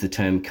 I use the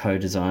term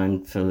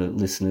co-design for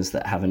listeners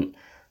that haven't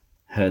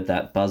heard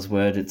that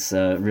buzzword. It's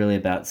really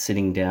about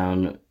sitting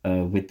down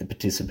with the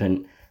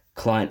participant,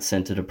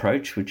 client-centered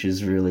approach, which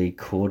is really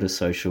core to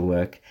social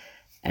work.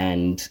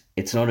 And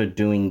it's not a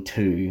doing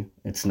to.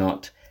 It's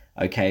not,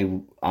 okay,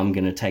 I'm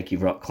going to take you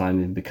rock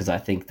climbing because I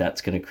think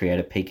that's going to create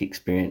a peak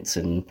experience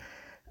and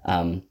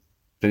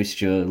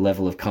boost your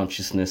level of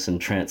consciousness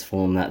and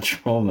transform that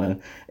trauma.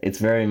 It's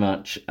very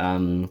much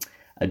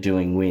a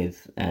doing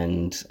with,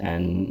 and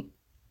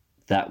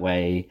that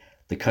way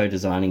the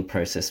co-designing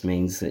process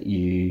means that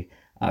you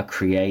are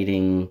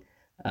creating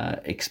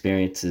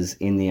experiences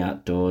in the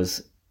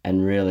outdoors.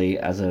 And really,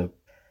 as a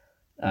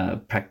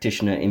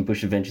practitioner in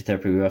bush adventure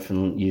therapy, we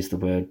often use the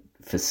word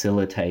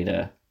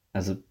facilitator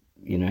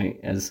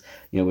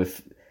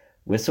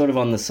we're sort of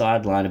on the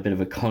sideline, a bit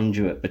of a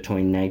conduit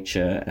between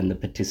nature and the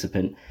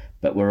participant,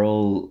 but we're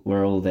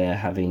all there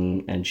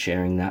having and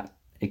sharing that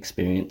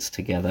experience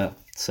together.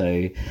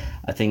 So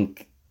I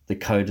think the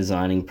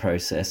co-designing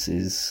process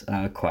is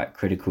quite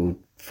critical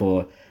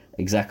for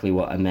exactly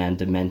what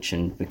Amanda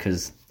mentioned,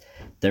 because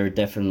there are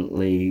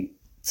definitely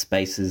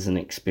spaces and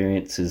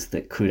experiences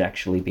that could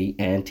actually be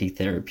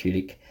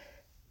anti-therapeutic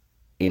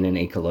in an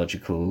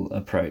ecological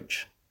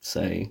approach.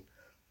 So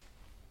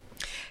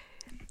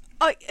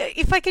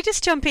if I could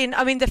just jump in,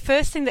 the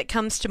first thing that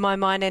comes to my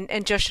mind,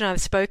 and Josh and I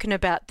have spoken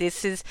about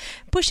this, is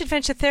bush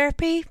adventure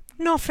therapy.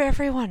 Not for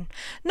everyone,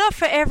 not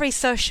for every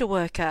social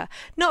worker,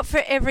 not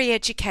for every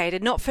educator,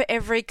 not for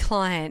every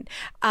client.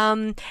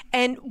 And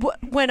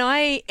when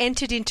I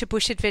entered into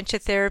bush adventure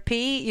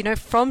therapy,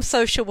 from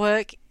social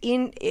work,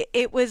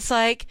 it was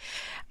like,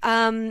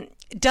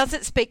 does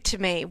it speak to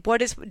me?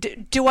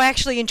 Do I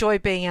actually enjoy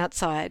being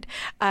outside?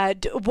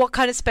 What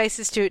kind of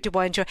spaces do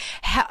I enjoy?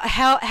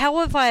 How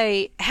have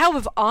I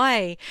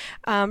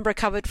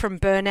recovered from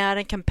burnout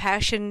and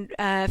compassion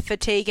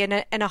fatigue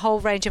and a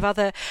whole range of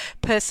other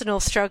personal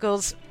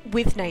struggles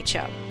with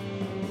nature?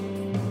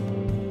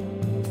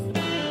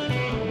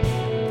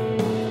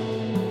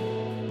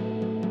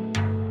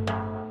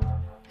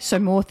 So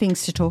more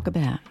things to talk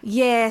about.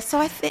 Yeah, so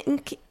I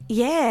think,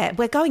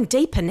 we're going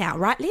deeper now,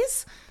 right,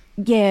 Liz?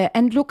 Yeah,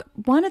 and look,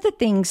 one of the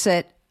things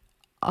that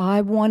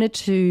I wanted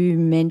to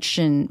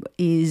mention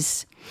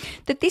is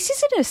that this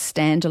isn't a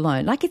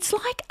standalone. Like, it's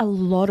like a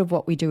lot of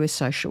what we do as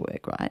social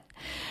work, right?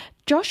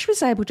 Josh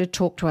was able to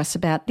talk to us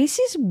about this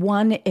is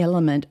one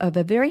element of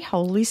a very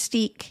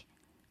holistic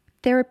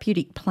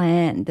therapeutic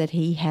plan that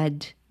he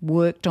had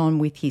worked on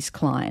with his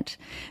client.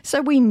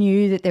 So we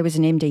knew that there was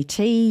an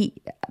MDT,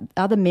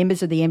 other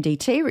members of the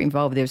MDT were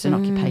involved. There was an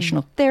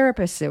occupational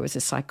therapist, there was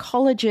a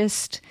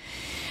psychologist.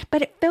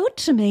 But it felt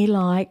to me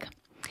like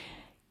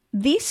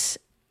this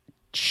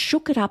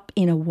shook it up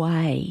in a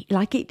way.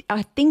 I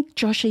think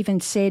Josh even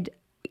said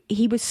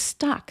he was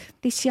stuck.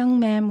 This young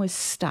man was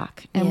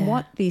stuck.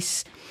 And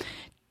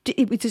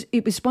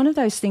it was one of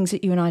those things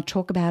that you and I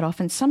talk about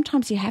often.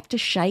 Sometimes you have to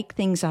shake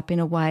things up in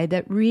a way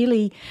that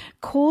really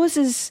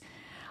causes,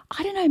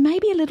 I don't know,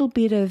 maybe a little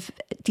bit of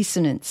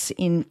dissonance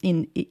in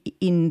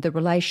the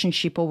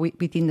relationship or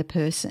within the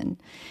person.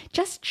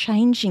 Just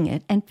changing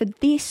it. And for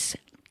this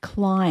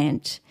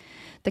client,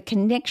 the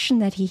connection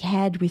that he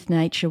had with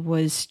nature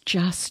was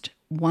just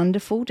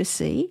wonderful to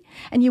see.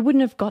 And you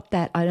wouldn't have got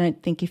that, I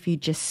don't think, if you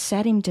just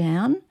sat him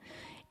down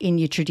in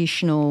your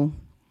traditional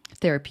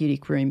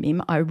therapeutic room,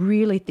 Mim. I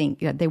really think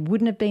there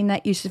wouldn't have been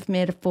that use of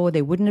metaphor.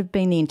 There wouldn't have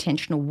been the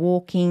intentional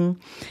walking.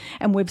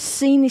 And we've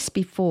seen this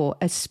before,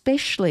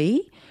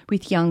 especially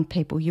with young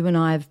people. You and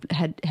I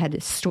have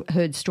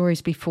heard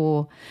stories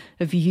before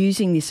of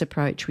using this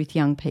approach with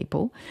young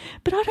people,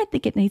 but I don't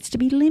think it needs to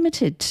be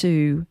limited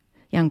to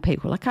young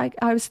people. Like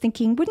I was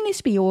thinking, wouldn't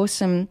this be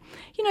awesome,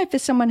 for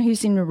someone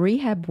who's in a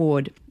rehab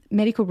ward,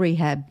 medical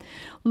rehab,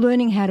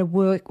 learning how to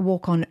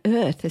walk on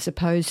earth as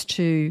opposed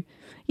to,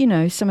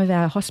 some of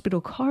our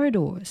hospital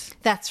corridors.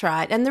 That's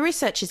right. And the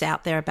research is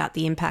out there about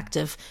the impact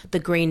of the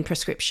green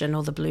prescription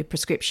or the blue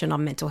prescription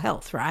on mental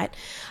health, right?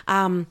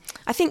 I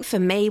think for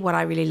me, what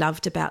I really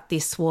loved about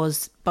this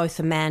was both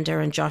Amanda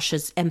and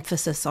Josh's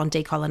emphasis on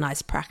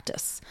decolonised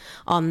practice,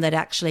 on that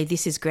actually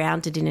this is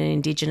grounded in an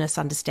Indigenous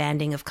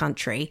understanding of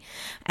country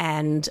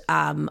and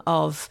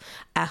of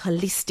a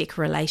holistic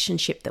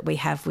relationship that we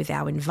have with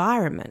our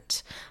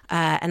environment.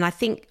 And I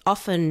think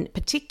often,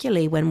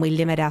 particularly when we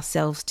limit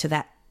ourselves to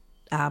that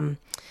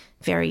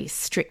very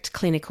strict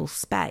clinical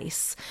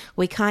space,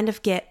 we kind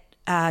of get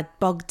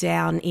bogged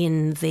down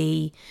in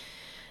the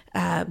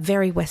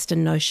very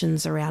Western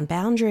notions around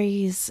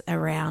boundaries,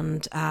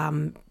 around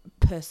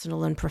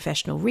personal and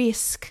professional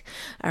risk,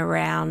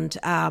 around,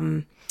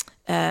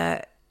 where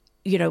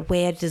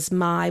does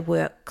my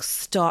work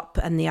stop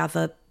and the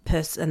other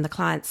person and the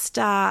client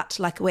start,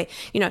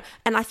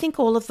 and I think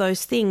all of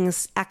those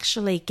things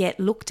actually get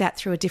looked at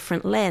through a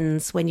different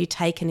lens when you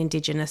take an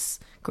Indigenous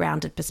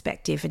grounded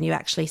perspective and you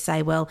actually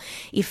say, well,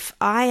 if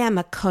I am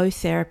a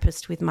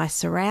co-therapist with my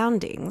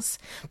surroundings,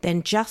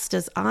 then just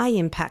as I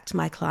impact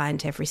my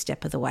client every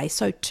step of the way,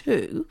 so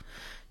too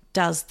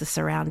does the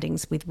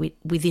surroundings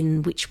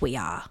within which we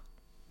are.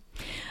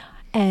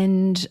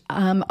 And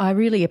I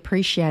really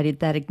appreciated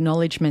that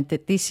acknowledgement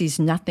that this is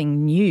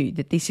nothing new,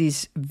 that this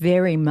is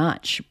very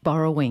much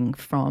borrowing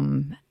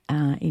from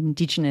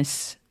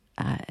Indigenous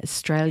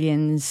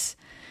Australians.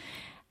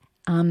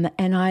 And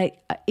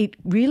it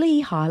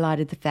really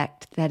highlighted the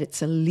fact that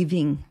it's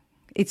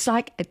it's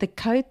like the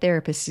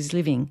co-therapist is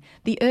living.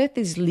 The earth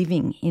is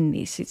living in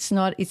this. It's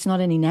not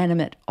an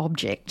inanimate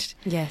object.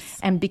 Yes.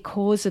 And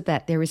because of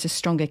that, there is a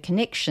stronger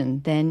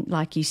connection than,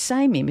 like you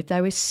say, Mim, if they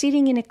were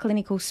sitting in a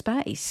clinical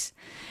space.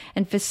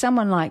 And for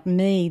someone like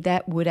me,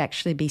 that would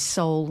actually be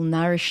soul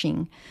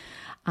nourishing.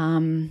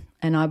 And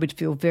I would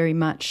feel very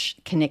much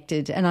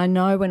connected. And I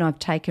know when I've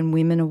taken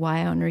women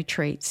away on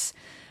retreats,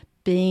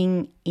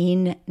 being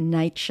in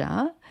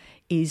nature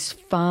is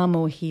far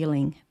more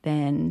healing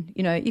than,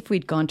 if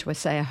we'd gone to,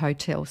 a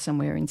hotel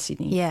somewhere in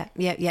Sydney. Yeah.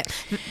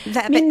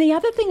 The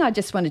other thing I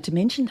just wanted to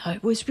mention, though,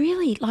 was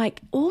really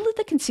all of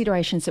the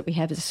considerations that we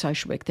have as a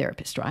social work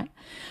therapist, right?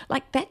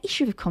 Like that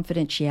issue of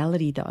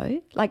confidentiality,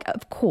 though,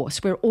 of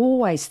course, we're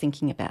always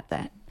thinking about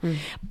that.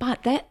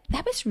 But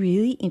that was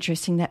really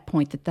interesting, that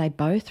point that they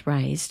both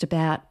raised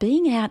about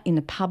being out in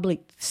a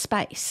public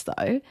space,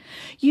 though.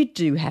 You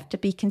do have to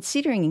be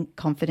considering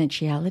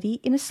confidentiality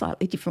in a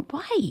slightly different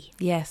way.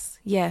 Yes.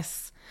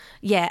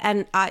 Yeah,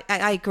 and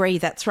I agree,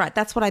 that's right.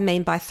 That's what I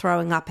mean by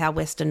throwing up our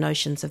Western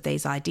notions of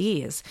these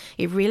ideas.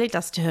 It really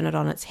does turn it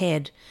on its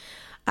head.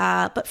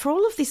 But for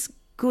all of this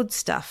good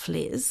stuff,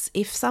 Liz,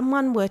 if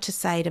someone were to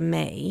say to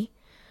me,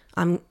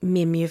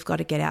 Mim, you've got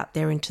to get out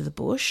there into the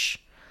bush,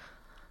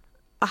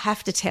 I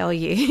have to tell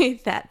you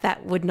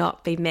that would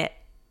not be met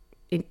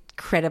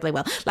incredibly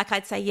well.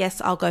 I'd say, yes,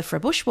 I'll go for a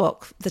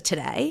bushwalk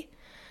today.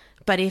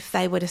 But if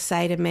they were to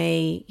say to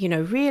me,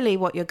 really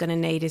what you're going to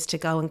need is to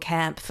go and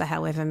camp for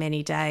however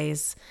many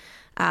days,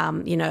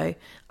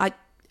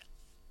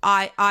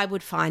 I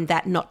would find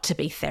that not to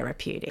be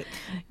therapeutic.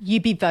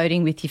 You'd be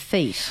voting with your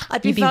feet.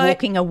 You'd be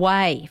walking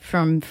away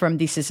from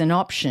this as an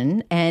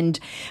option.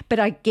 But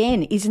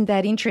again, isn't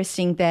that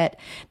interesting that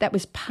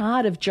was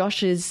part of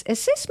Josh's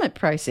assessment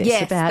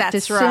process about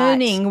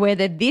discerning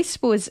whether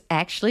this was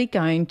actually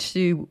going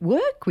to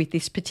work with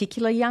this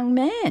particular young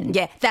man?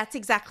 Yeah, that's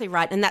exactly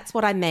right. And that's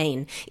what I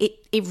mean.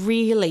 It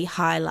really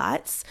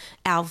highlights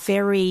our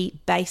very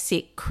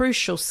basic,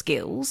 crucial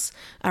skills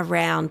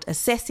around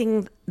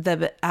assessing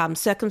the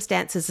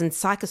circumstances and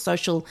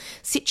psychosocial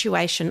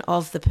situation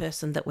of the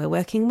person that we're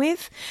working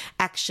with,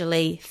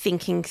 actually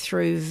thinking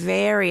through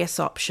various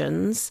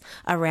options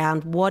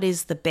around what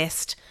is the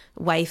best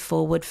way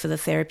forward for the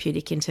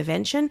therapeutic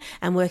intervention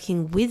and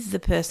working with the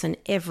person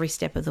every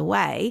step of the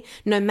way,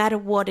 no matter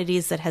what it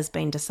is that has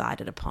been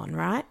decided upon,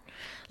 right?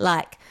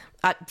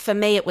 For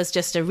me, it was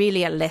just a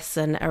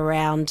lesson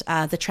around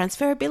the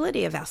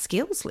transferability of our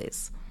skills,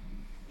 Liz.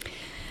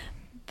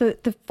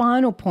 The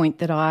final point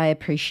that I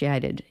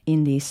appreciated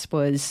in this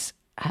was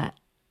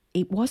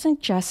it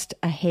wasn't just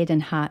a head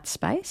and heart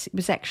space. It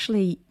was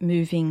actually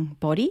moving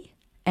body.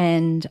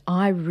 And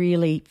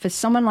for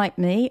someone like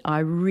me, I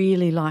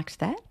really liked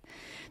that.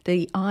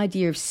 The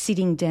idea of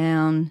sitting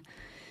down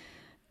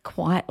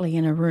quietly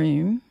in a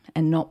room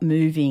and not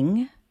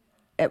moving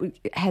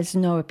has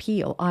no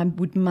appeal. I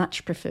would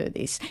much prefer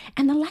this.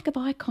 And the lack of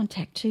eye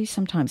contact too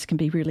sometimes can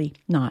be really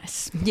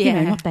nice.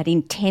 Yeah. Not that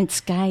intense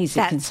gaze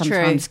that you can That's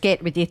sometimes true.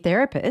 get with your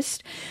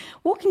therapist.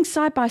 Walking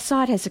side by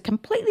side has a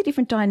completely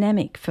different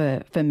dynamic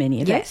for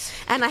many of us.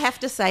 And I have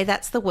to say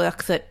that's the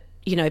work that,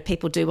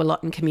 people do a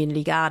lot in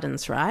community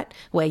gardens, right?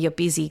 Where you're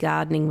busy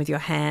gardening with your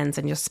hands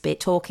and you're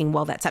talking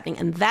while that's happening.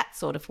 And that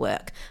sort of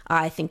work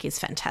I think is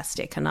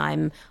fantastic. And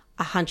I'm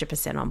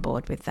 100% on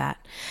board with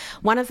that.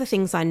 One of the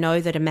things I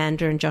know that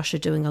Amanda and Josh are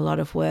doing a lot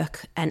of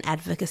work and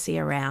advocacy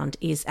around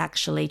is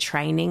actually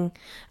training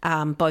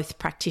both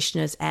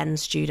practitioners and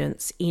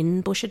students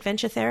in bush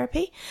adventure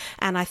therapy.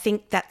 And I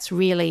think that's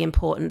really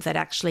important, that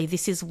actually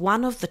this is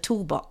one of the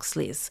toolbox,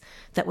 Liz,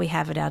 that we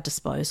have at our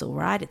disposal,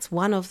 right? It's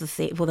one of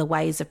the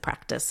ways of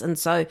practice. And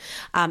so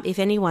if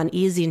anyone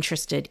is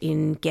interested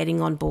in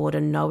getting on board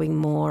and knowing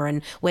more,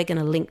 and we're going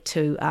to link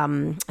to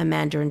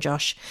Amanda and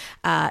Josh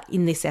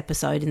in this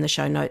episode in the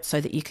show notes so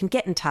that you can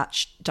get in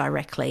touch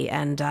directly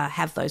and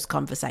have those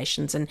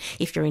conversations. And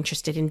if you're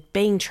interested in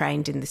being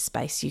trained in this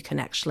space, you can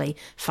actually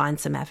find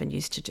some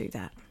avenues to do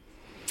that.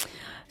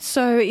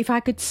 So if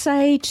I could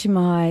say to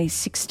my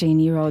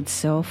 16-year-old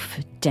self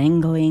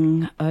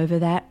dangling over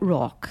that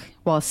rock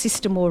while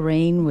Sister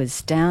Maureen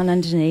was down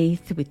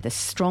underneath with the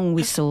strong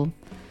whistle,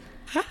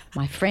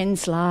 my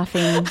friends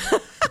laughing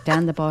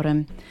down the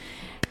bottom,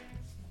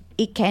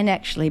 it can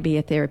actually be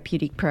a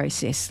therapeutic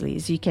process,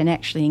 Liz. You can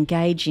actually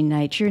engage in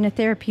nature in a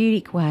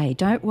therapeutic way.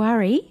 Don't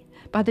worry.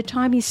 By the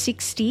time you're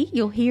 60,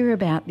 you'll hear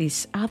about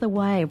this other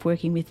way of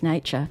working with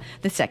nature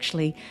that's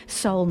actually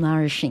soul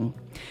nourishing.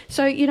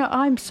 So,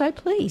 I'm so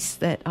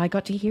pleased that I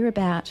got to hear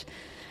about,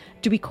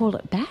 do we call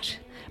it BAT?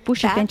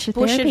 Bush Adventure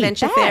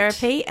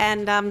Therapy.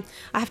 And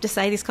I have to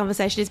say, this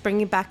conversation is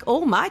bringing back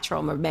all my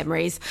trauma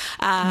memories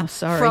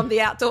from the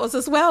outdoors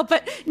as well.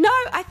 But no,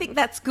 I think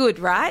that's good,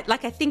 right?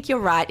 Like, I think you're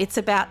right. It's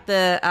about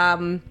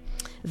the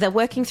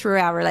working through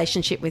our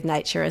relationship with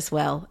nature as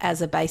well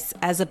as a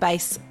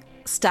base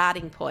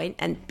starting point,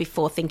 and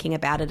before thinking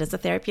about it as a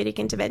therapeutic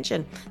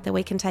intervention that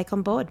we can take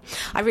on board.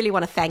 I really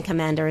want to thank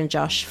Amanda and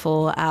Josh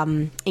for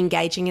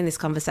engaging in this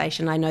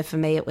conversation. I know for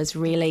me it was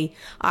really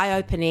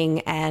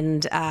eye-opening,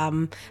 and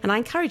I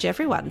encourage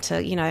everyone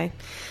to,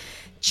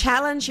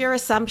 challenge your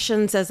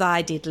assumptions as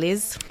I did,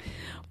 Liz.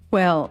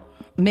 Well,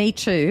 me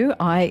too.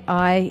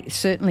 I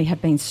certainly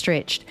have been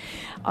stretched.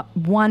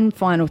 One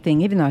final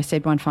thing, even though I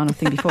said one final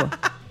thing before,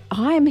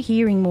 I am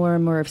hearing more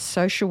and more of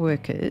social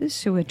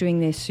workers who are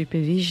doing their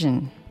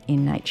supervision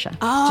in nature.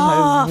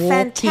 Oh, so walking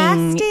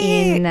fantastic.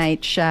 in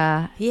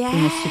nature Yeah.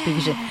 in a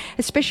supervision.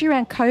 Especially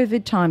around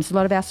COVID times, a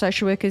lot of our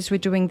social workers were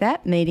doing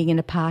that, meeting in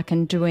a park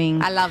and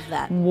doing I love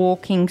that.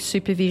 walking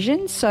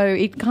supervision. So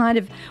it kind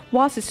of,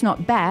 whilst it's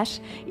not BAT,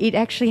 it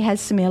actually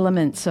has some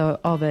elements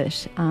of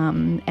it,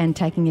 and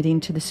taking it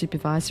into the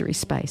supervisory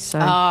space. So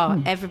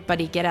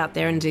everybody get out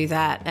there and do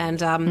that. And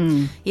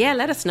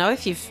let us know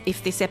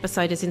if this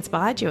episode has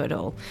inspired you at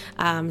all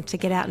to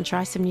get out and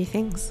try some new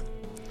things.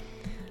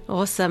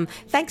 Awesome.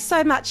 Thanks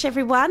so much,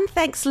 everyone.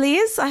 Thanks,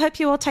 Liz. I hope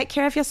you all take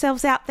care of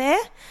yourselves out there,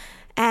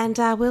 and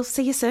we'll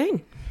see you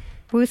soon.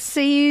 We'll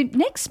see you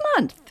next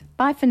month.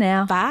 Bye for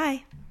now.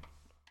 Bye.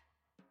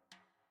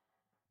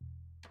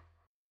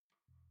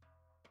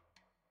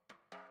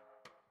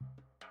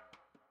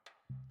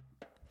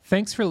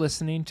 Thanks for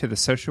listening to the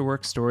Social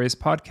Work Stories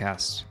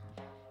podcast.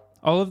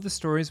 All of the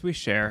stories we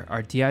share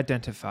are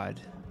de-identified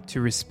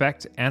to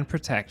respect and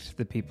protect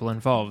the people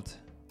involved.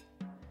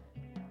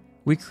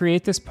 We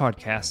create this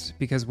podcast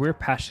because we're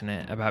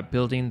passionate about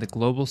building the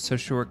global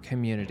social work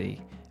community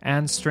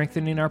and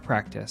strengthening our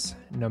practice,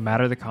 no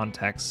matter the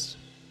context.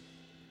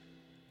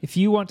 If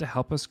you want to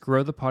help us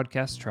grow the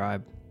podcast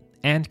tribe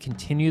and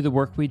continue the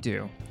work we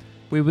do,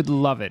 we would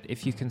love it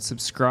if you can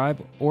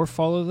subscribe or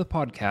follow the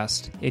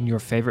podcast in your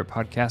favorite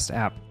podcast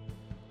app.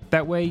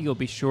 That way you'll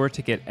be sure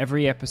to get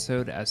every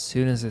episode as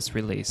soon as it's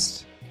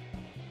released.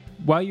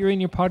 While you're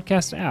in your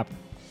podcast app,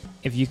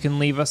 if you can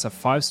leave us a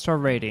 5-star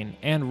rating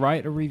and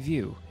write a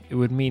review, it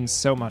would mean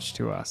so much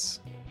to us.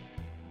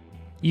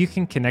 You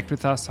can connect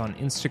with us on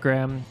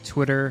Instagram,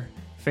 Twitter,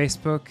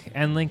 Facebook,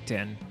 and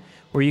LinkedIn,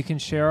 where you can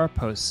share our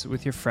posts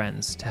with your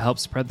friends to help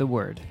spread the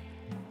word.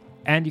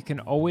 And you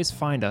can always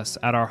find us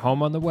at our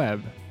home on the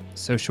web,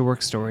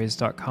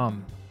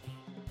 socialworkstories.com.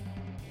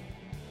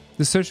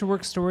 The Social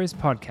Work Stories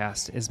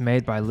podcast is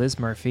made by Liz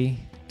Murphy,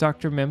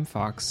 Dr. Mim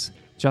Fox,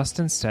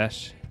 Justin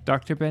Stesch,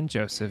 Dr. Ben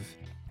Joseph,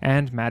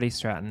 and Maddie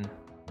Stratton.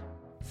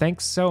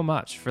 Thanks so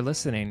much for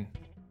listening.